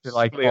would edge. have to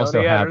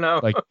also have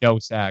no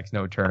sacks,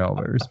 no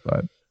turnovers,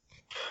 but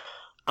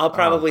I'll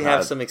probably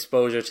have some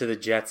exposure to the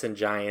Jets and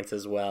Giants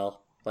as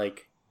well.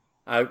 Like,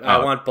 I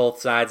want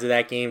both sides of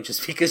that game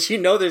just because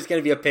there's going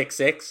to be a pick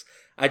six.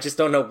 I just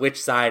don't know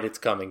which side it's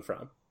coming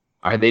from.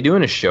 Are they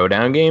doing a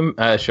showdown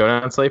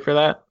slate for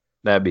that?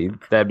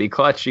 That'd be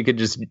clutch. You could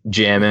just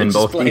jam in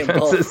both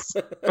defenses.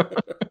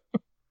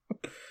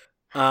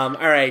 All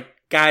right,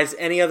 guys,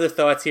 any other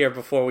thoughts here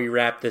before we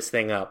wrap this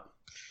thing up?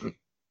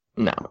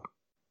 No.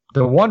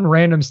 The one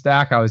random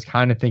stack I was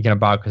kind of thinking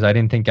about, because I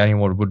didn't think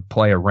anyone would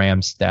play a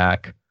Ram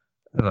stack.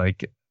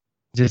 Like,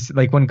 just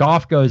like when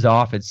Goff goes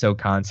off, it's so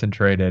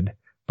concentrated.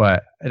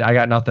 But I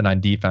got nothing on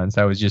defense.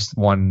 That was just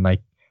one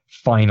like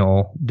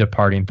final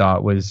departing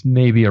thought, was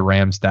maybe a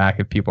Ram stack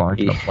if people aren't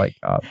going to play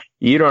Goff.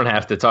 You don't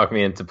have to talk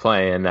me into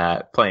playing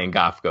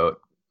Goff Goat,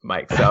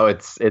 Mike. So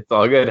it's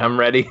all good. I'm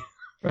ready.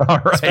 All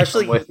right.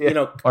 Especially, coming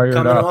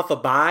off a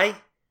bye,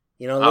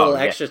 a little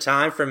extra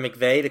time for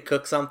McVay to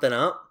cook something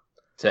up.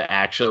 To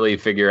actually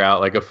figure out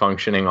like a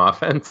functioning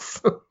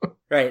offense.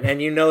 Right, and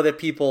that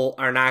people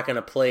are not going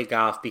to play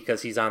Goff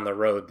because he's on the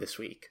road this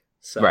week.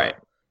 So, right.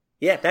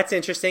 Yeah, that's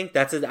interesting.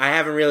 I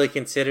haven't really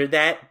considered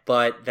that,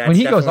 but that's when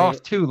he goes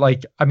off too,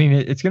 like, I mean,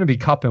 it's going to be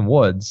Kupp and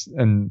Woods,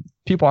 and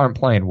people aren't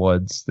playing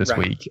Woods this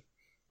week.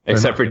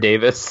 Except for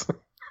Davis.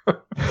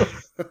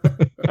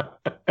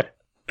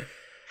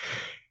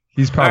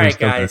 He's probably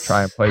still going to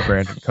try and play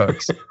Brandon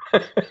Cooks.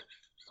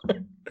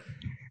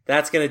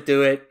 That's going to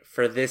do it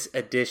for this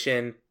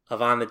edition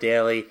of On the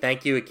Daily.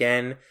 Thank you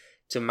again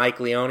to Mike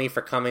Leone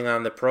for coming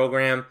on the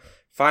program.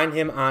 Find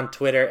him on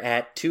Twitter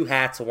at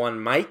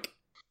 2hats1mike.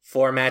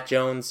 For Matt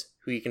Jones,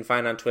 who you can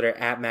find on Twitter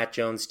at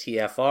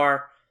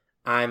MattJonesTFR.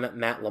 I'm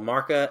Matt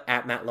LaMarca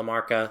at Matt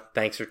LaMarca.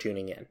 Thanks for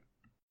tuning in.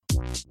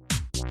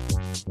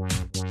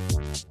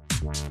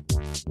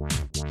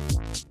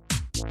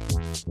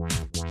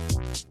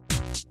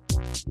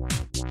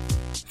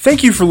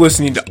 Thank you for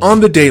listening to On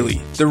the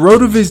Daily, the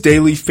RotoViz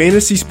Daily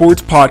Fantasy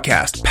Sports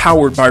Podcast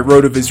powered by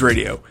RotoViz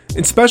Radio.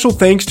 And special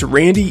thanks to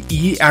Randy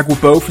E.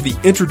 Aguabo for the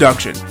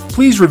introduction.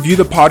 Please review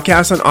the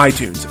podcast on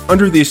iTunes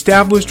under the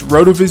established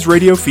RotoViz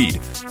Radio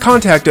feed.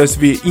 Contact us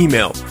via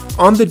email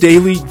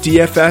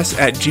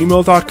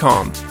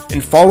onthedailydfs@gmail.com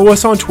and follow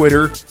us on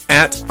Twitter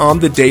at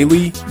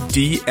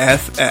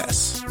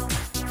onthedailydfs.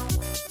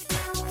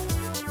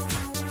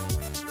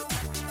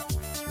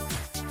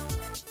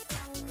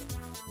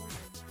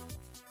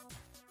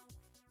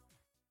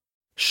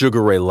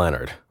 Sugar Ray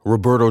Leonard,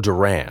 Roberto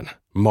Duran,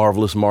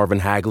 Marvelous Marvin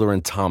Hagler,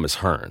 and Thomas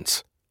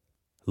Hearns.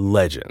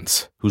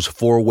 Legends, whose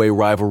four-way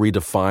rivalry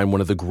defined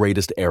one of the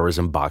greatest eras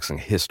in boxing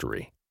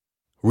history.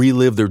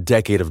 Relive their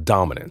decade of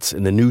dominance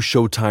in the new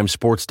Showtime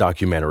sports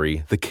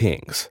documentary, The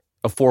Kings,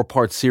 a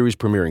 4-part series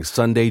premiering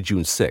Sunday,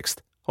 June 6th,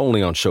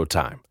 only on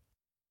Showtime.